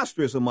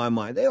preposterous in my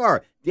mind. They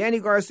are. Danny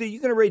Garcia,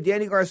 you're going to rate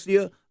Danny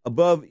Garcia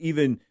above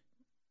even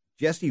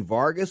Jesse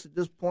Vargas at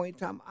this point in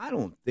time? I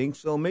don't think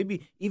so.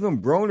 Maybe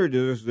even Broner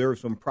deserves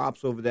some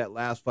props over that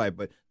last fight,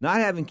 but not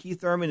having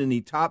Keith Thurman in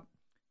the top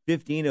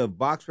 15 of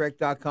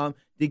BoxRec.com.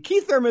 Did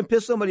Keith Thurman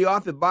piss somebody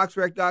off at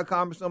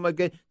BoxRec.com or something like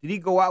that? Did he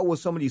go out with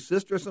somebody's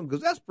sister or something?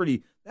 Because that's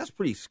pretty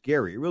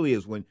scary. It really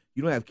is when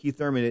you don't have Keith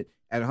Thurman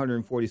at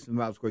 147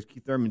 pounds. Of course,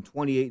 Keith Thurman,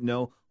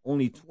 28-0,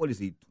 only,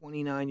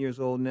 29 years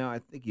old now? I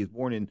think he was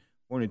born in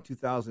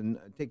 2000.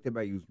 I take that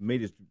back. He was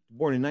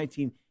born in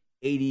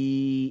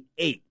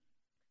 1988.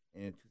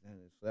 And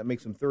so that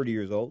makes him 30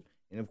 years old.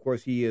 And, of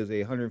course, he is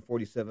a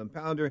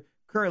 147-pounder.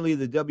 Currently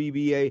the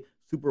WBA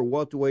super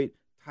welterweight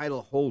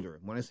title holder.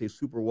 When I say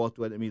super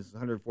welterweight, that means it's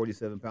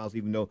 147 pounds,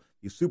 even though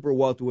the super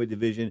welterweight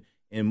division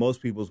in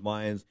most people's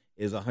minds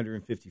is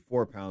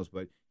 154 pounds.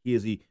 But he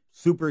is the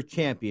super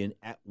champion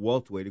at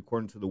welterweight,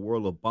 according to the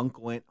World of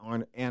Bunko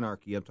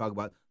Anarchy. I'm talking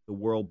about the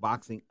World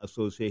Boxing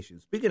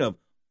Association. Speaking of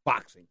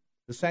boxing,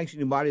 the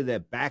sanctioning body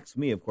that backs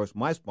me, of course,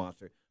 my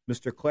sponsor,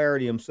 Mr.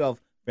 Clarity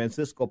himself,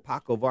 Francisco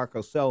Paco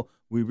Varcosel,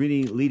 we're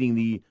really leading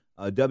the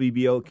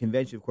WBO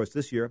convention, of course,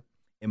 this year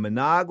in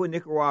Managua,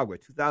 Nicaragua.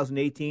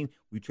 2018,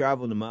 we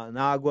traveled to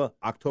Managua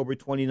October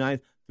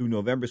 29th through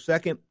November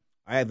 2nd.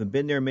 I haven't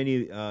been there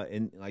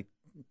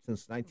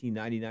since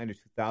 1999 or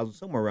 2000,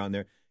 somewhere around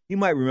there. You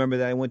might remember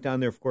that I went down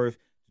there, of course,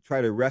 to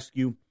try to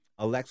rescue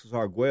Alexis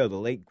Arguello, the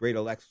late, great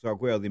Alexis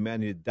Arguello, the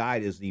man who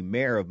died as the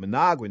mayor of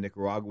Managua,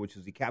 Nicaragua, which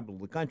is the capital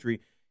of the country,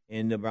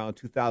 in around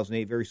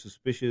 2008. Very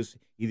suspicious.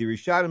 Either he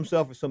shot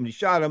himself or somebody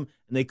shot him,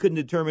 and they couldn't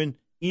determine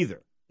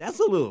either. That's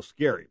a little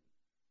scary.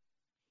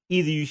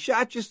 Either you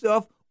shot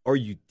yourself or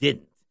you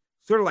didn't.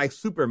 Sort of like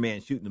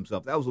Superman shooting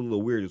himself. That was a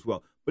little weird as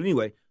well. But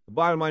anyway, the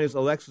bottom line is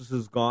Alexis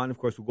is gone. Of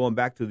course, we're going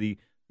back to the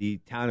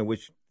town in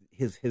which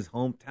his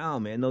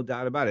hometown, man, no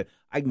doubt about it.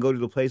 I can go to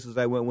the places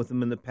I went with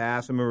him in the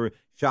past. I remember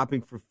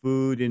shopping for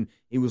food, and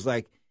he was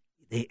like,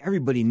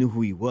 everybody knew who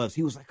he was.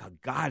 He was like a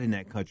god in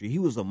that country. He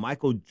was the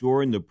Michael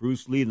Jordan, the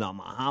Bruce Lee, the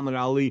Muhammad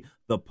Ali,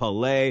 the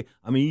Pelé.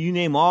 I mean, you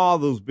name all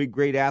those big,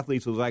 great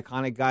athletes, those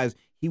iconic guys.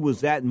 He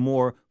was that and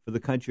more for the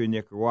country of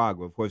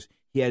Nicaragua. Of course,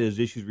 he had his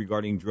issues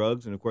regarding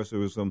drugs, and of course, there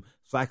was some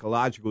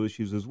psychological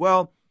issues as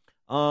well.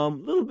 A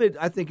little bit,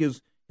 I think,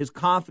 his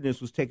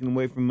confidence was taken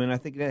away from him, and I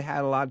think that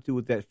had a lot to do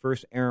with that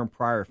first Aaron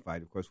Pryor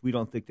fight. Of course, we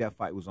don't think that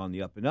fight was on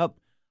the up and up,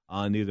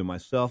 neither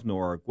myself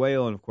nor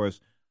Arguello. And of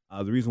course,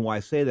 the reason why I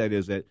say that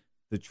is that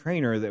the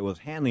trainer that was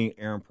handling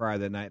Aaron Pryor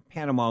that night,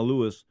 Panama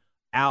Lewis,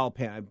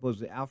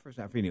 was it Al first?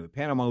 I forget. Anyway,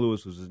 Panama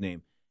Lewis was his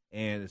name,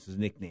 and it's his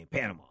nickname,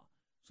 Panama.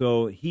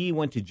 So he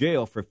went to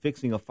jail for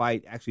fixing a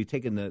fight, actually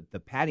taking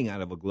the padding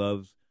out of a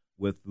gloves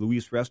with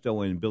Luis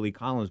Resto and Billy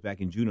Collins back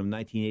in June of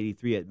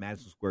 1983 at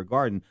Madison Square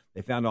Garden.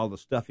 They found all the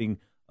stuffing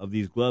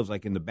these gloves,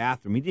 like in the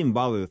bathroom. He didn't even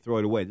bother to throw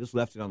it away. Just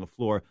left it on the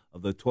floor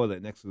of the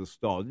toilet next to the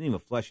stall. Didn't even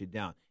flush it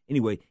down.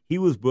 Anyway, he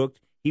was booked.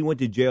 He went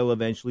to jail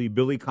eventually.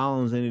 Billy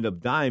Collins ended up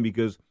dying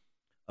because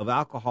of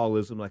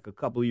alcoholism. Like a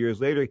couple of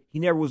years later, he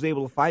never was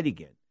able to fight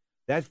again.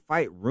 That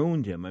fight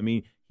ruined him. I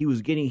mean,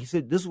 he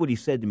said, this is what he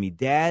said to me,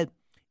 Dad,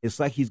 it's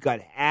like he's got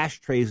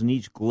ashtrays in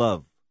each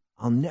glove.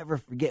 I'll never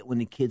forget when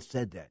the kid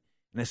said that.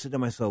 And I said to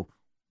myself,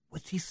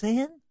 what's he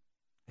saying?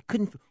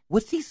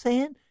 What's he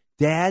saying?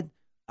 Dad,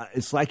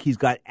 it's like he's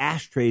got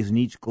ashtrays in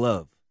each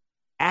glove.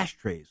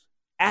 Ashtrays.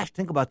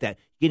 Think about that.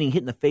 Getting hit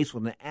in the face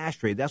with an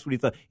ashtray. That's what he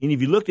thought. And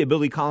if you looked at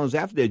Billy Collins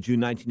after that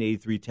June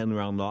 1983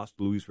 10-round loss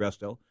to Luis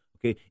Resto,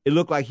 okay, it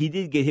looked like he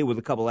did get hit with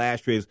a couple of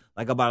ashtrays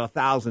like about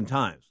 1,000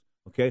 times.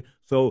 Okay,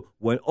 so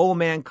when old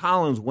man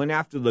Collins went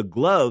after the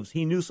gloves,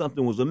 he knew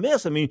something was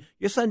amiss. I mean,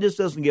 your son just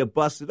doesn't get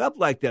busted up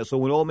like that. So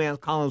when old man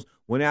Collins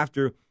went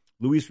after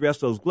Luis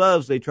Resto's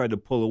gloves, they tried to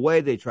pull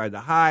away. They tried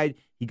to hide.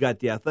 He got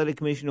the athletic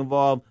commission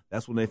involved.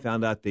 That's when they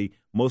found out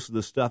most of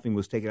the stuffing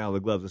was taken out of the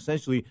gloves.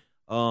 Essentially,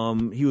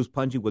 he was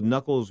punching with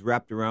knuckles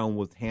wrapped around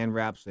with hand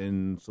wraps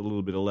and a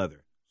little bit of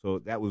leather. So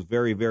that was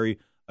very, very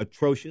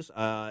atrocious,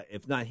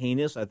 if not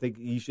heinous. I think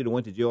he should have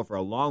went to jail for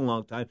a long,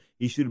 long time.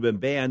 He should have been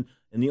banned.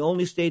 And the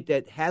only state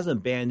that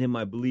hasn't banned him,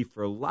 I believe,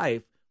 for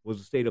life was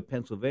the state of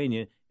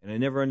Pennsylvania. And I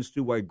never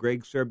understood why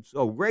Greg Serb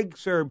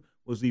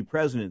was the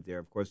president there.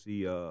 Of course,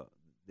 the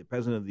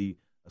president of the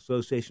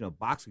Association of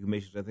Boxing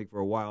Commissions, I think, for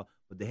a while,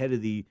 but the head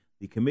of the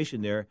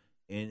commission there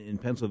in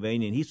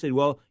Pennsylvania. And he said,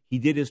 well, he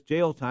did his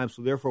jail time,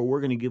 so therefore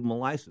we're going to give him a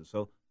license.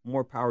 So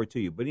more power to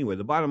you. But anyway,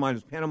 the bottom line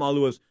is Panama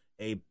Lewis,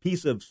 a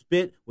piece of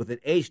spit with an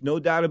H, no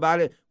doubt about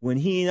it. When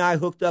he and I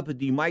hooked up at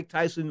the Mike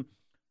Tyson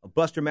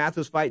Buster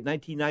Mathis fight,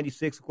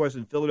 1996, of course,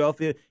 in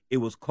Philadelphia, it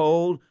was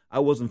cold. I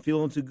wasn't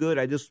feeling too good.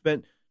 I just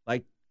spent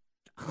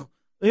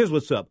here's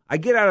what's up. I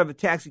get out of a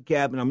taxi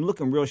cab, and I'm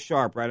looking real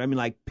sharp, right? I mean,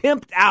 like,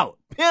 pimped out.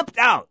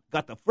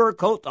 Got the fur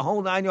coat, the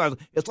whole 9 yards.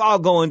 It's all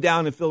going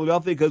down in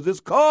Philadelphia because it's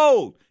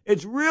cold.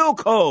 It's real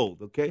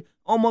cold, okay?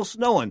 Almost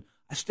snowing.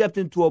 I stepped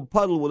into a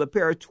puddle with a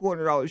pair of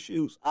 $200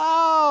 shoes.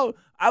 Oh,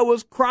 I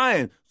was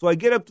crying. So I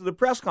get up to the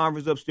press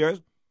conference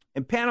upstairs,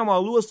 and Panama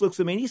Lewis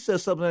looks at me, and he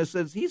says something.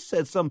 He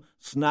said some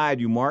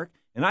snide remark,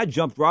 and I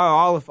jumped right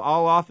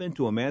all off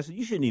into him, man. I said,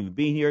 you shouldn't even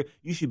be here.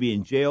 You should be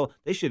in jail.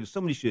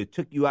 Somebody should have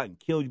took you out and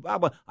killed you. Blah,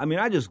 blah. I mean,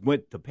 I just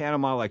went to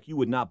Panama like you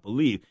would not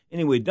believe.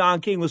 Anyway,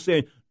 Don King was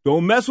saying,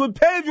 don't mess with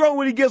Pedro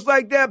when he gets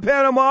like that,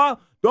 Panama.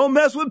 Don't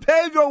mess with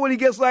Pedro when he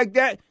gets like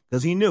that.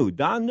 Because he knew.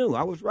 Don knew.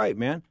 I was right,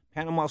 man.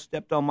 Panama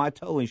stepped on my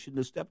toe, and he shouldn't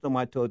have stepped on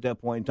my toe at that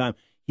point in time.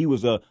 He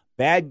was a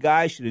bad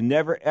guy, should have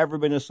never, ever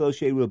been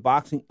associated with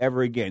boxing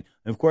ever again.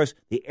 And, of course,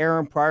 the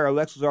Aaron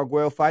Pryor-Alexis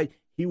Arguello fight,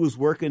 he was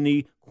working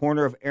the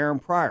corner of Aaron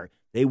Pryor.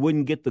 They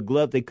wouldn't get the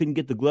glove. They couldn't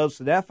get the gloves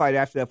to that fight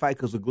after that fight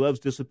because the gloves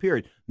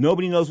disappeared.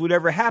 Nobody knows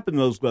whatever happened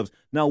to those gloves.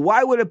 Now,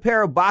 why would a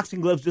pair of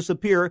boxing gloves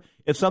disappear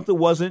if something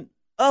wasn't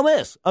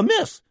amiss?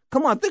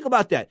 Come on, think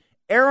about that.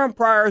 Aaron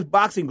Pryor's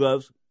boxing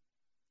gloves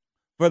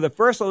for the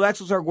first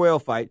Alexis Arguello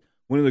fight,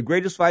 one of the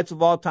greatest fights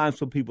of all time,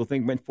 some people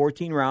think, went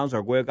 14 rounds.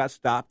 Arguello got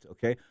stopped,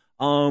 okay?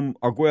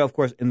 Arguello, of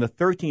course, in the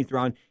 13th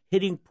round,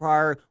 hitting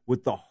Pryor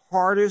with the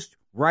hardest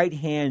right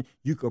hand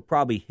you could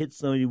probably hit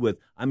somebody with.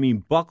 I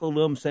mean, buckled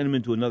him, sent him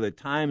into another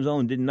time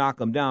zone, didn't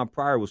knock him down.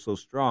 Pryor was so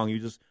strong.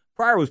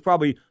 Pryor was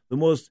probably the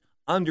most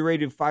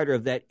underrated fighter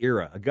of that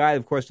era. A guy,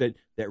 of course, that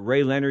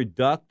Ray Leonard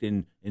ducked,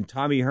 and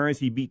Tommy Hearns,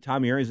 he beat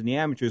Tommy Hearns in the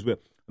amateurs. But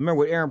I remember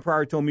what Aaron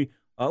Pryor told me.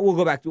 I'll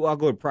go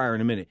to Pryor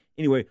in a minute.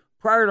 Anyway,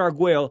 Pryor and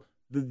Arguello,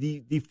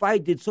 the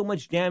fight did so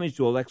much damage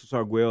to Alexis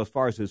Arguello as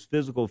far as his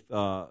physical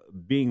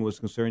being was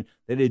concerned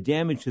that it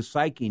damaged his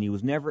psyche, and he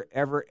was never,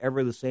 ever,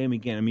 ever the same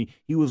again. I mean,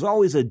 he was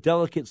always a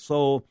delicate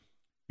soul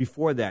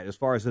before that as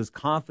far as his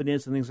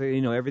confidence and things like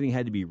that. Everything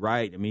had to be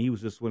right. I mean, he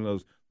was just one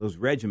of those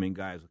regiment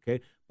guys,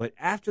 okay? But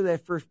after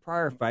that first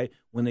Pryor fight,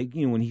 when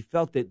he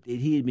felt that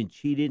he had been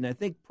cheated, and I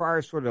think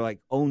Pryor sort of like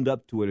owned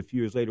up to it a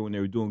few years later when they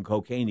were doing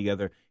cocaine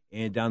together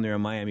and down there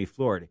in Miami,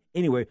 Florida.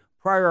 Anyway,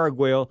 Pryor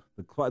Arguello,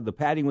 the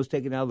padding was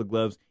taken out of the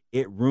gloves.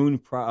 It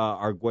ruined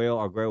Arguello.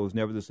 Arguello was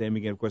never the same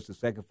again. Of course, the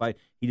second fight,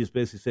 he just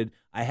basically said,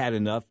 I had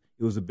enough.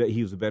 He was a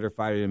better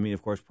fighter than me.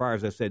 Of course, Pryor,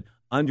 as I said,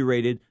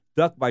 underrated,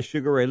 ducked by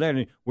Sugar Ray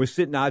Leonard.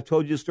 I've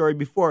told you the story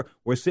before.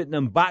 We're sitting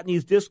in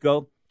Botany's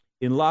Disco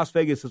in Las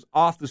Vegas. It's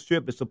off the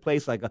strip. It's a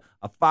place like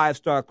a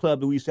five-star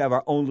club that we used to have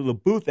our own little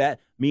booth at,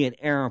 me and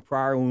Aaron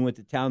Pryor, when we went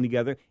to town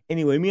together.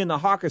 Anyway, me and the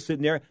hawker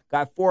sitting there,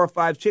 got 4 or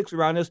 5 chicks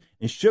around us,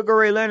 and Sugar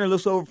Ray Leonard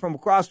looks over from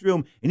across the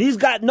room, and he's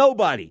got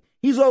nobody.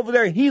 He's over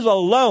there. He's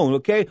alone,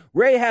 okay?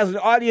 Ray has an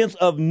audience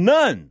of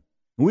none.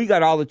 And we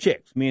got all the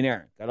chicks. Me and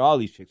Aaron got all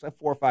these chicks. Like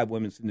 4 or 5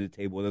 women sitting at the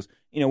table with us.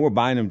 We're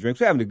buying them drinks.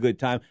 We're having a good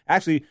time.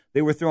 Actually,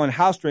 they were throwing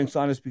house drinks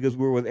on us because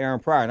we were with Aaron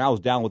Pryor, and I was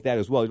down with that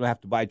as well. You don't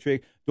have to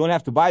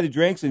buy the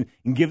drinks and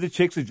give the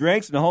chicks the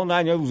drinks, and the whole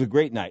 9 yards. It was a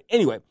great night.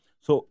 Anyway,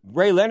 so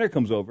Ray Leonard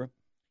comes over,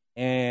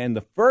 and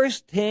the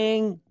first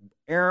thing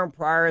Aaron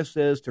Pryor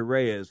says to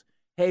Ray is,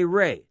 hey,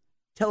 Ray,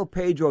 tell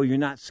Pedro you're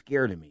not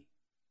scared of me.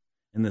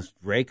 And this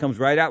Ray comes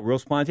right out, real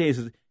spontaneous,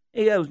 says,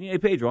 hey,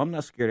 Pedro, I'm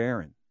not scared of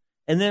Aaron.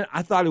 And then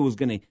I thought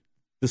the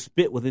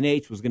spit with an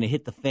H was going to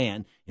hit the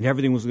fan and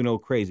everything was going to go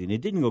crazy. And it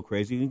didn't go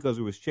crazy because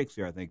there was chicks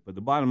there, I think. But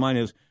the bottom line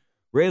is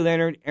Ray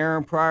Leonard,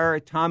 Aaron Pryor,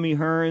 Tommy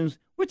Hearns.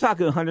 We're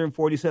talking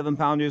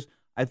 147-pounders,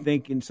 I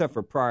think, except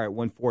for Pryor at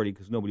 140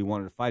 because nobody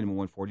wanted to fight him at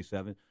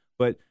 147.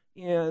 But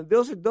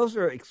those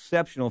are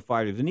exceptional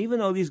fighters. And even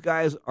though these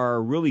guys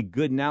are really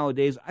good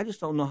nowadays, I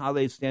just don't know how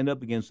they stand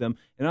up against them.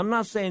 And I'm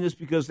not saying this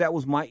because that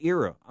was my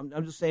era.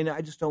 I'm just saying that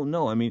I just don't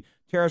know. I mean,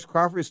 Terrence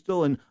Crawford is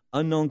still an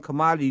unknown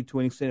commodity to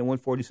an extent at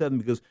 147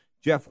 because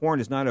Jeff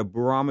Horn is not a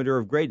barometer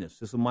of greatness.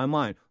 This is my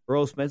mind.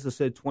 Earl Spencer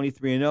said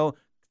 23-0.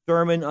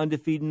 Thurman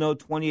undefeated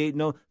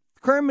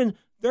 28-0.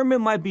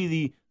 Thurman might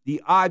be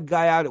the odd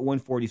guy out at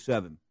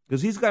 147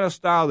 because he's got a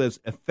style that's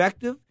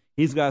effective.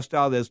 He's got a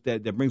style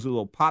that brings a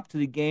little pop to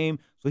the game.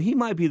 So he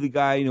might be the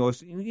guy,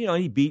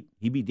 he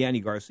beat Danny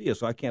Garcia,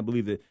 so I can't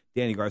believe that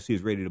Danny Garcia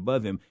is rated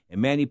above him.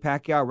 And Manny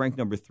Pacquiao ranked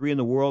number 3 in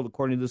the world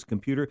according to this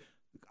computer.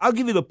 I'll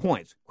give you the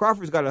points.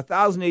 Crawford's got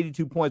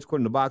 1,082 points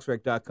according to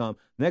BoxRec.com.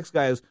 The next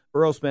guy is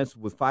Earl Spence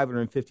with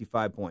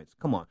 555 points.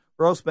 Come on.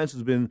 Earl Spence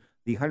has been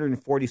the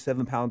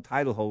 147-pound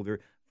title holder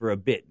for a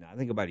bit now. I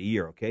think about a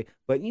year, okay?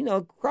 But,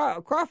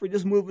 Crawford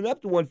just moving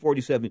up to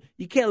 147.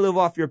 You can't live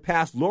off your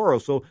past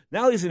laurels. So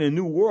now he's in a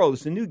new world.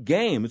 It's a new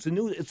game. It's a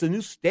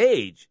new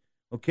stage,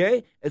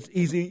 okay?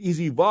 He's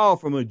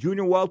evolved from a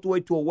junior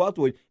welterweight to a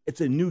welterweight.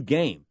 It's a new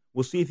game.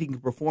 We'll see if he can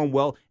perform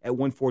well at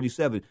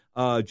 147.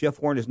 Jeff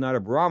Horn is not a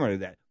barometer of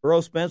that.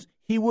 Earl Spence,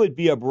 he would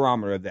be a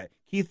barometer of that.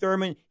 Keith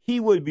Thurman, he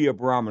would be a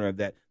barometer of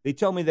that. They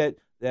tell me that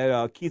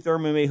Keith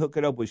Thurman may hook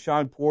it up with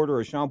Sean Porter,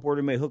 or Sean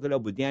Porter may hook it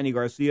up with Danny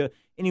Garcia.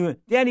 Anyway,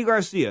 Danny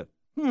Garcia,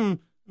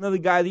 another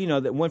guy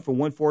that went from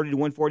 140 to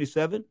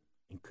 147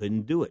 and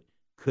couldn't do it.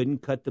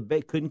 Couldn't cut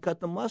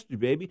the mustard,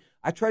 baby.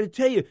 I try to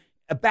tell you,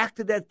 back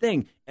to that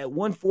thing. At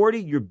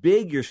 140, you're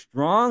big, you're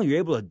strong, you're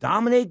able to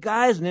dominate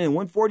guys, and then at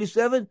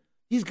 147,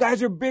 these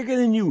guys are bigger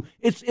than you.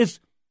 It's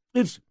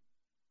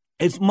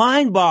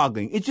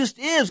mind-boggling. It just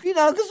is,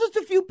 because it's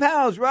a few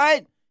pounds,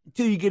 right?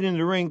 Until you get into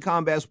the ring,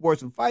 combat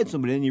sports, and fight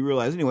somebody, then you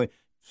realize. Anyway,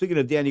 speaking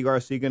of Danny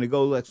Garcia, going to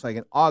go, looks like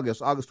in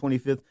August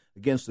 25th,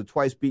 against the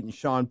twice-beaten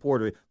Sean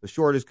Porter, the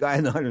shortest guy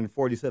in the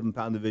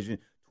 147-pound division,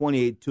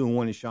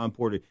 28-2-1 is Sean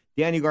Porter.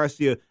 Danny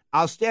Garcia,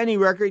 outstanding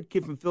record,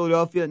 kid from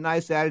Philadelphia,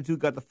 nice attitude,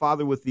 got the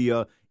father with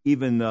the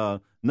even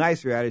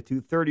nicer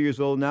attitude, 30 years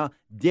old now.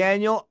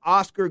 Daniel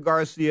Oscar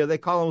Garcia, they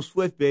call him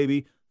Swift,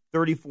 baby,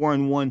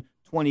 34-1,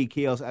 20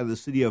 KOs out of the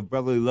city of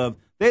brotherly love.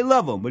 They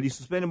love him, but he's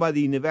suspended by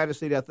the Nevada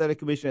State Athletic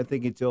Commission, I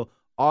think, until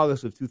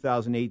August of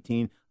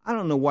 2018. I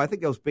don't know why. I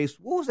think that was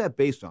what was that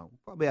based on? We'll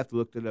probably have to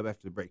look it up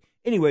after the break.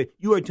 Anyway,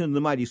 you are tuned to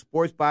the Mighty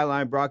Sports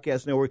Byline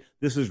Broadcast Network.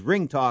 This is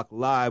Ring Talk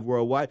Live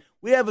Worldwide.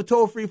 We have a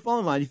toll-free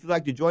phone line. If you'd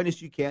like to join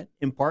us, you can,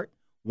 in part,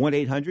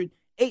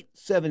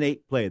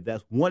 1-800-878-PLAY.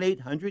 That's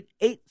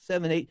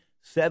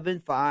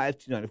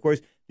 1-800-878-7529. Of course,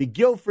 the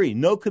guilt-free,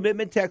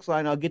 no-commitment text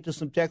line. I'll get to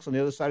some text on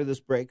the other side of this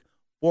break.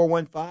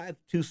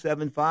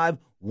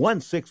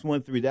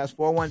 415-275-1613. That's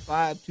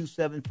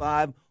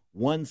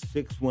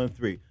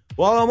 415-275-1613.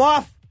 Well, I'm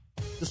off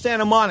to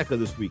Santa Monica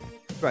this week.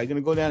 That's right. Going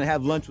to go down and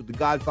have lunch with the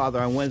Godfather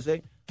on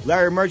Wednesday.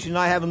 Larry Merchant and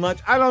I having lunch.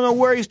 I don't know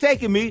where he's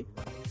taking me,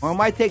 or am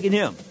I taking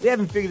him? We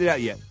haven't figured it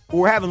out yet. But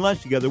we're having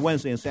lunch together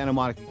Wednesday in Santa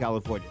Monica,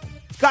 California.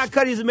 Scott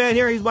Cuddy's the man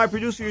here. He's my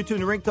producer. You're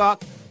tuned to Ring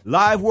Talk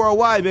Live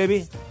Worldwide,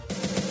 baby.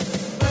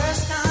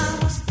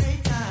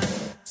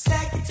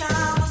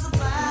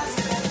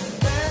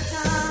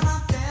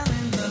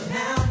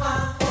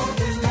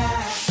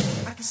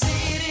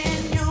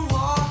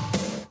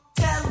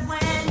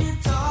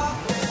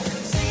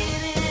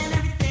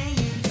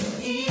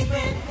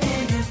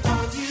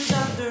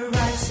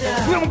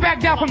 We don't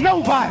back down from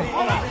nobody.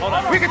 Hold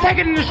on. We can take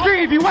it in the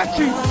street if you want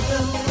to.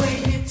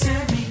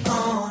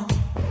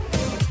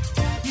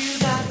 You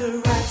got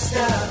the right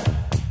stuff,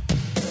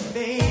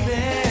 baby.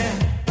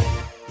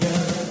 You're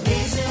the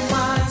reason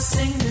why I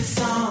sing this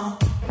song.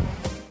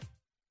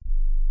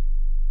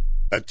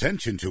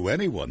 Attention to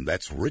anyone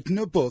that's written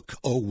a book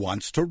or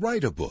wants to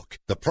write a book.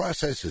 The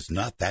process is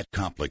not that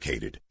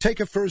complicated. Take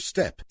a first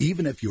step.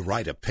 Even if you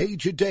write a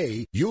page a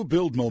day, you'll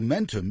build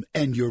momentum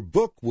and your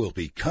book will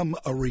become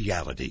a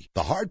reality.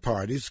 The hard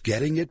part is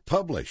getting it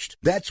published.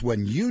 That's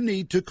when you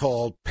need to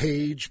call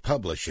Page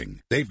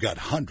Publishing. They've got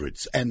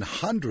hundreds and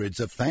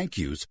hundreds of thank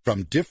yous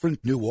from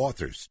different new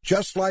authors,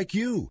 just like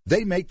you.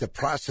 They make the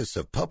process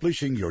of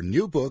publishing your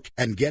new book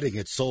and getting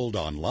it sold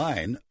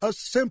online a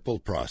simple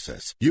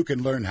process. You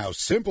can learn how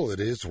simple it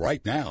is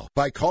right now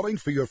by calling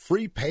for your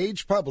free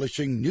Page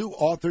Publishing New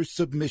Author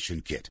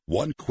Submission Kit.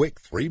 One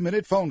quick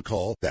 3-minute phone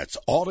call, that's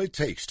all it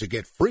takes to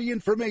get free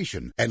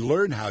information and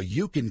learn how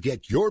you can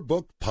get your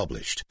book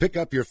published. Pick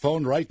up your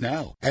phone right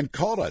now and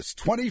call us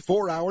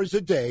 24 hours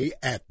a day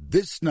at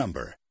this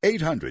number.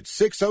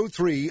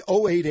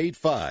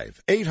 800-603-0885.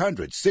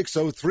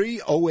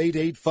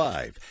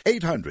 800-603-0885.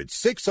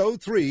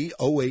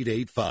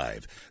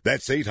 800-603-0885.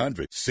 That's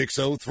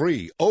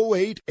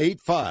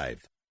 800-603-0885.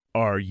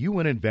 Are you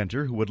an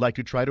inventor who would like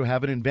to try to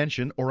have an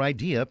invention or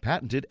idea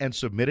patented and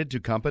submitted to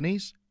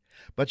companies?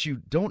 But you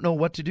don't know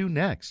what to do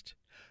next?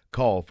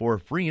 Call for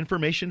free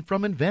information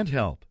from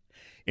InventHelp.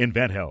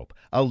 InventHelp,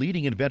 a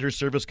leading inventor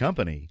service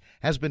company,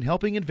 has been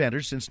helping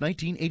inventors since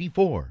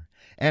 1984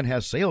 and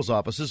has sales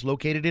offices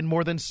located in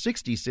more than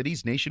 60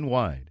 cities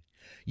nationwide.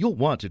 You'll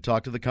want to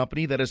talk to the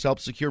company that has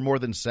helped secure more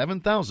than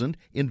 7,000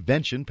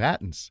 invention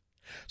patents.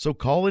 So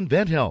call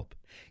InventHelp.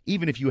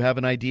 Even if you have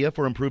an idea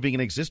for improving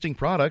an existing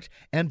product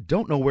and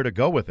don't know where to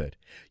go with it,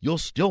 you'll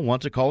still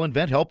want to call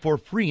InventHelp for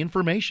free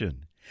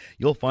information.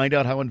 You'll find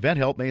out how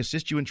InventHelp may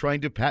assist you in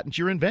trying to patent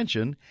your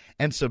invention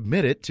and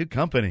submit it to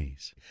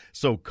companies.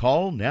 So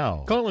call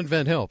now. Call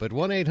InventHelp at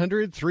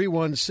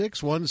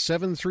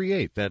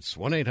 1-800-316-1738. That's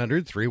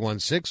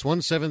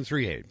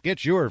 1-800-316-1738.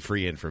 Get your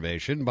free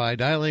information by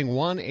dialing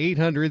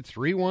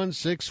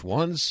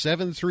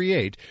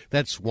 1-800-316-1738.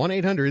 That's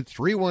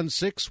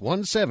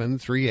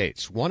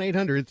 1-800-316-1738.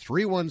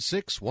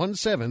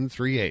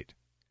 1-800-316-1738.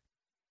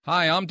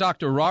 Hi, I'm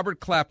Dr. Robert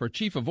Clapper,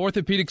 Chief of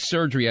Orthopedic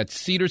Surgery at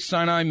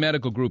Cedars-Sinai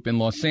Medical Group in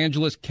Los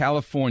Angeles,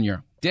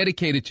 California.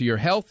 Dedicated to your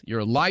health,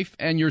 your life,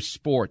 and your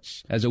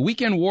sports. As a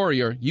weekend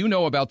warrior, you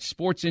know about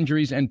sports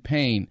injuries and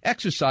pain.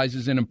 Exercise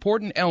is an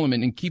important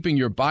element in keeping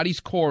your body's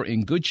core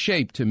in good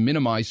shape to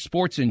minimize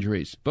sports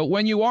injuries. But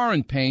when you are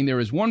in pain, there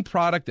is one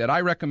product that I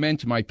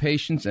recommend to my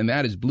patients, and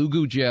that is Blue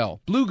Goo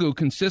Gel. Blue Goo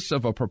consists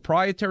of a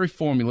proprietary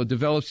formula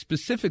developed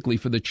specifically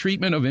for the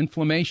treatment of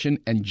inflammation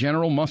and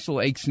general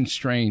muscle aches and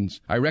strains.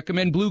 I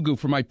recommend Blue Goo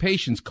for my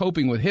patients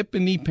coping with hip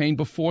and knee pain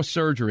before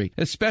surgery,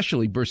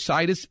 especially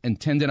bursitis and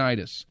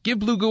tendinitis. Give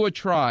Blue Goo a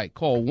try.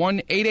 Call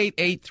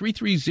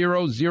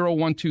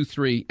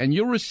 1-888-330-0123 and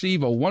you'll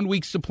receive a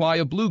 1-week supply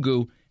of Blue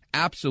Goo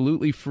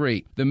absolutely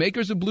free. The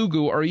makers of Blue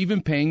Goo are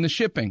even paying the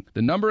shipping.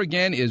 The number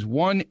again is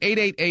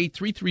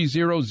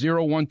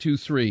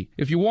 1-888-330-0123.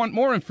 If you want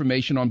more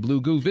information on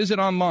Blue Goo, visit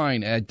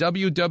online at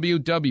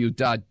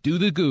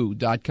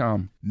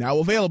www.dothegoo.com. Now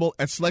available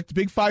at select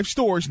Big 5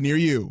 stores near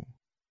you.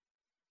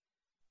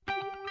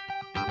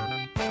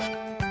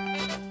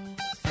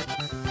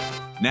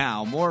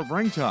 Now more of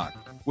Ring Talk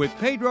with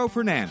Pedro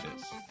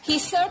Fernandez. He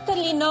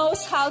certainly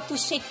knows how to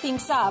shake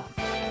things up.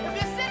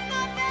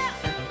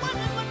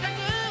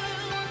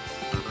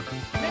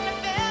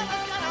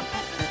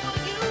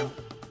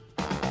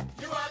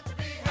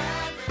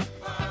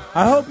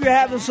 I hope you're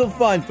having some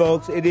fun,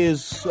 folks. It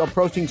is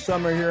approaching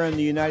summer here in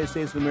the United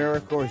States of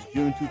America, of course,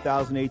 June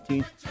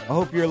 2018. I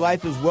hope your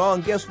life is well,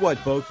 and guess what,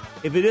 folks?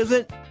 If it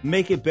isn't,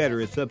 make it better.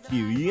 It's up to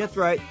you. That's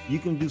right. You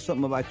can do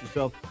something about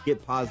yourself.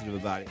 Get positive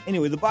about it.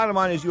 Anyway, the bottom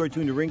line is you are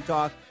tuned to Ring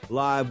Talk,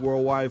 live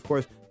worldwide, of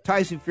course.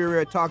 Tyson Fury,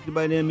 I talked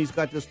about him. He's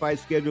got this fight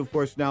scheduled, of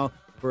course, now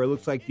for it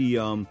looks like the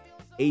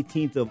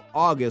 18th of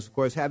August. Of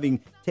course, having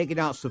taken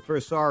out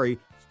Safir Sari,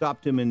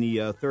 stopped him in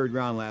the third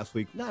round last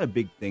week. Not a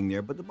big thing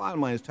there, but the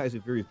bottom line is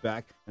Tyson Fury's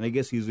back, and I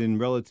guess he's in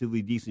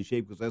relatively decent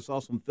shape because I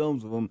saw some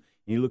films of him, and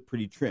he looked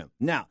pretty trim.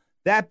 Now,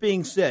 that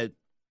being said,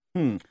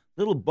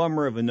 little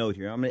bummer of a note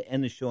here. I'm going to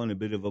end the show on a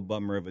bit of a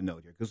bummer of a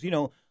note here because, you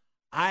know,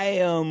 I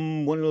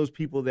am one of those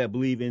people that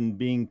believe in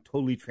being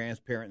totally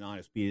transparent and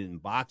honest, be it in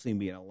boxing,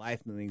 be it in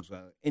life, and things.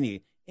 And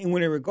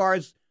when it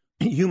regards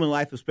human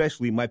life,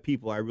 especially my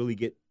people, I really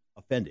get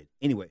offended.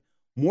 Anyway,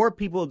 more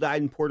people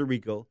died in Puerto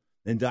Rico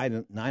than died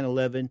in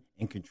 9/11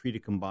 and Katrina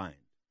combined.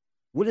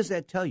 What does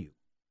that tell you?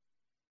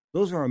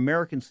 Those are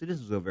American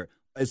citizens over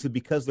there. Is it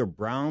because they're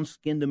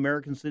brown-skinned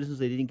American citizens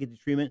they didn't get the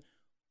treatment?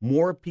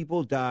 More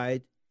people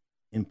died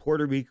in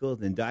Puerto Rico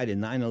than died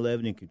in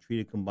 9/11 and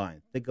Katrina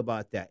combined. Think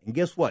about that. And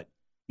guess what?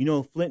 You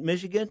know, Flint,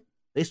 Michigan,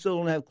 they still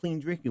don't have clean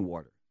drinking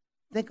water.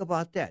 Think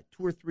about that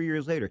 2 or 3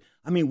 years later.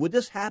 I mean, would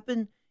this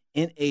happen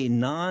in a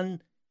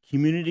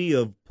non-community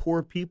of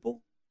poor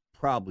people?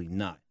 Probably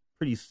not.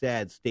 Pretty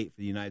sad state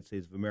for the United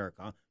States of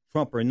America. Huh?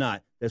 Trump or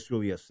not, that's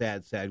really a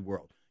sad, sad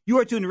world. You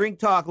are tuned to Ring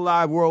Talk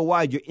Live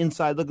Worldwide, your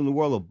inside look in the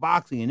world of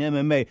boxing and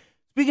MMA.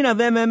 Speaking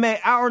of MMA,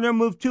 hour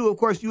number move 2, of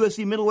course,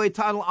 UFC middleweight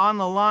title on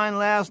the line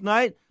last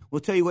night.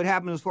 We'll tell you what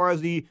happened as far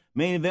as the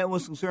main event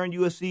was concerned.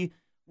 UFC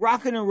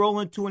rocking and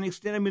rolling to an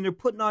extent. I mean, they're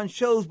putting on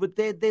shows, but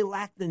they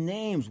lack the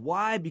names.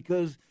 Why?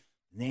 Because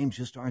names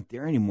just aren't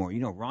there anymore. You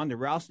know, Ronda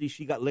Rousey,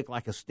 she got licked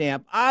like a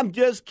stamp. I'm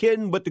just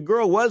kidding, but the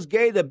girl was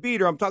gay that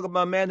beat her. I'm talking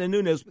about Amanda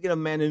Nunes. Speaking of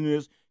Amanda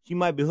Nunes, she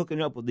might be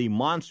hooking up with the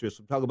monstrous.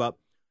 I'm talking about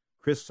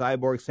Chris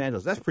Cyborg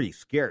Santos. That's pretty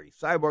scary.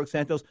 Cyborg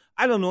Santos,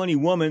 I don't know any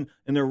woman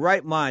in their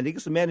right mind. I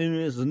guess Amanda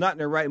Nunes is not in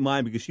her right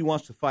mind because she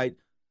wants to fight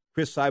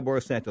Chris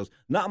Cyborg Santos.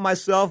 Not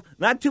myself.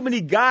 Not too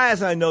many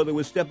guys I know that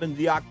would step into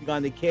the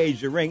octagon, the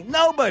cage, the ring.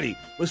 Nobody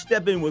would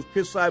step in with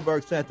Chris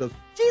Cyborg Santos.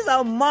 She's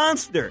a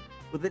monster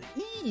with an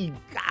E.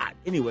 God.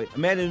 Anyway,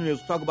 Amanda Nunes,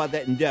 we'll talk about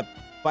that in depth.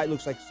 Fight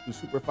looks like the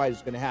super fight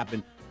is going to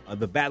happen.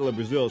 The Battle of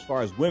Brazil as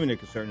far as women are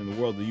concerned in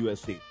the world of the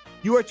UFC.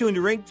 You are tuned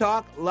to Ring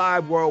Talk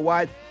Live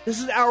Worldwide.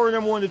 This is hour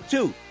number 1 of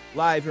 2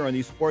 live here on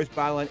the Sports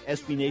Byline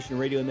SB Nation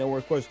Radio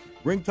Network. Of course,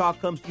 Ring Talk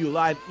comes to you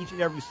live each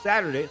and every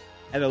Saturday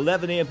at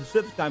 11 a.m.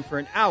 Pacific time for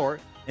an hour.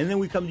 And then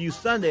we come to you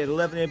Sunday at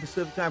 11 a.m.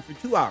 Pacific time for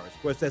 2 hours.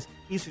 Of course, that's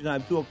Eastern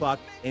time, 2 o'clock.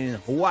 And in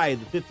Hawaii,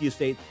 the 50th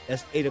state,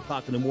 that's 8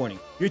 o'clock in the morning.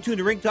 You're tuned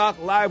to Ring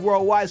Talk Live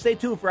Worldwide. Stay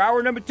tuned for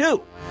hour number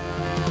 2.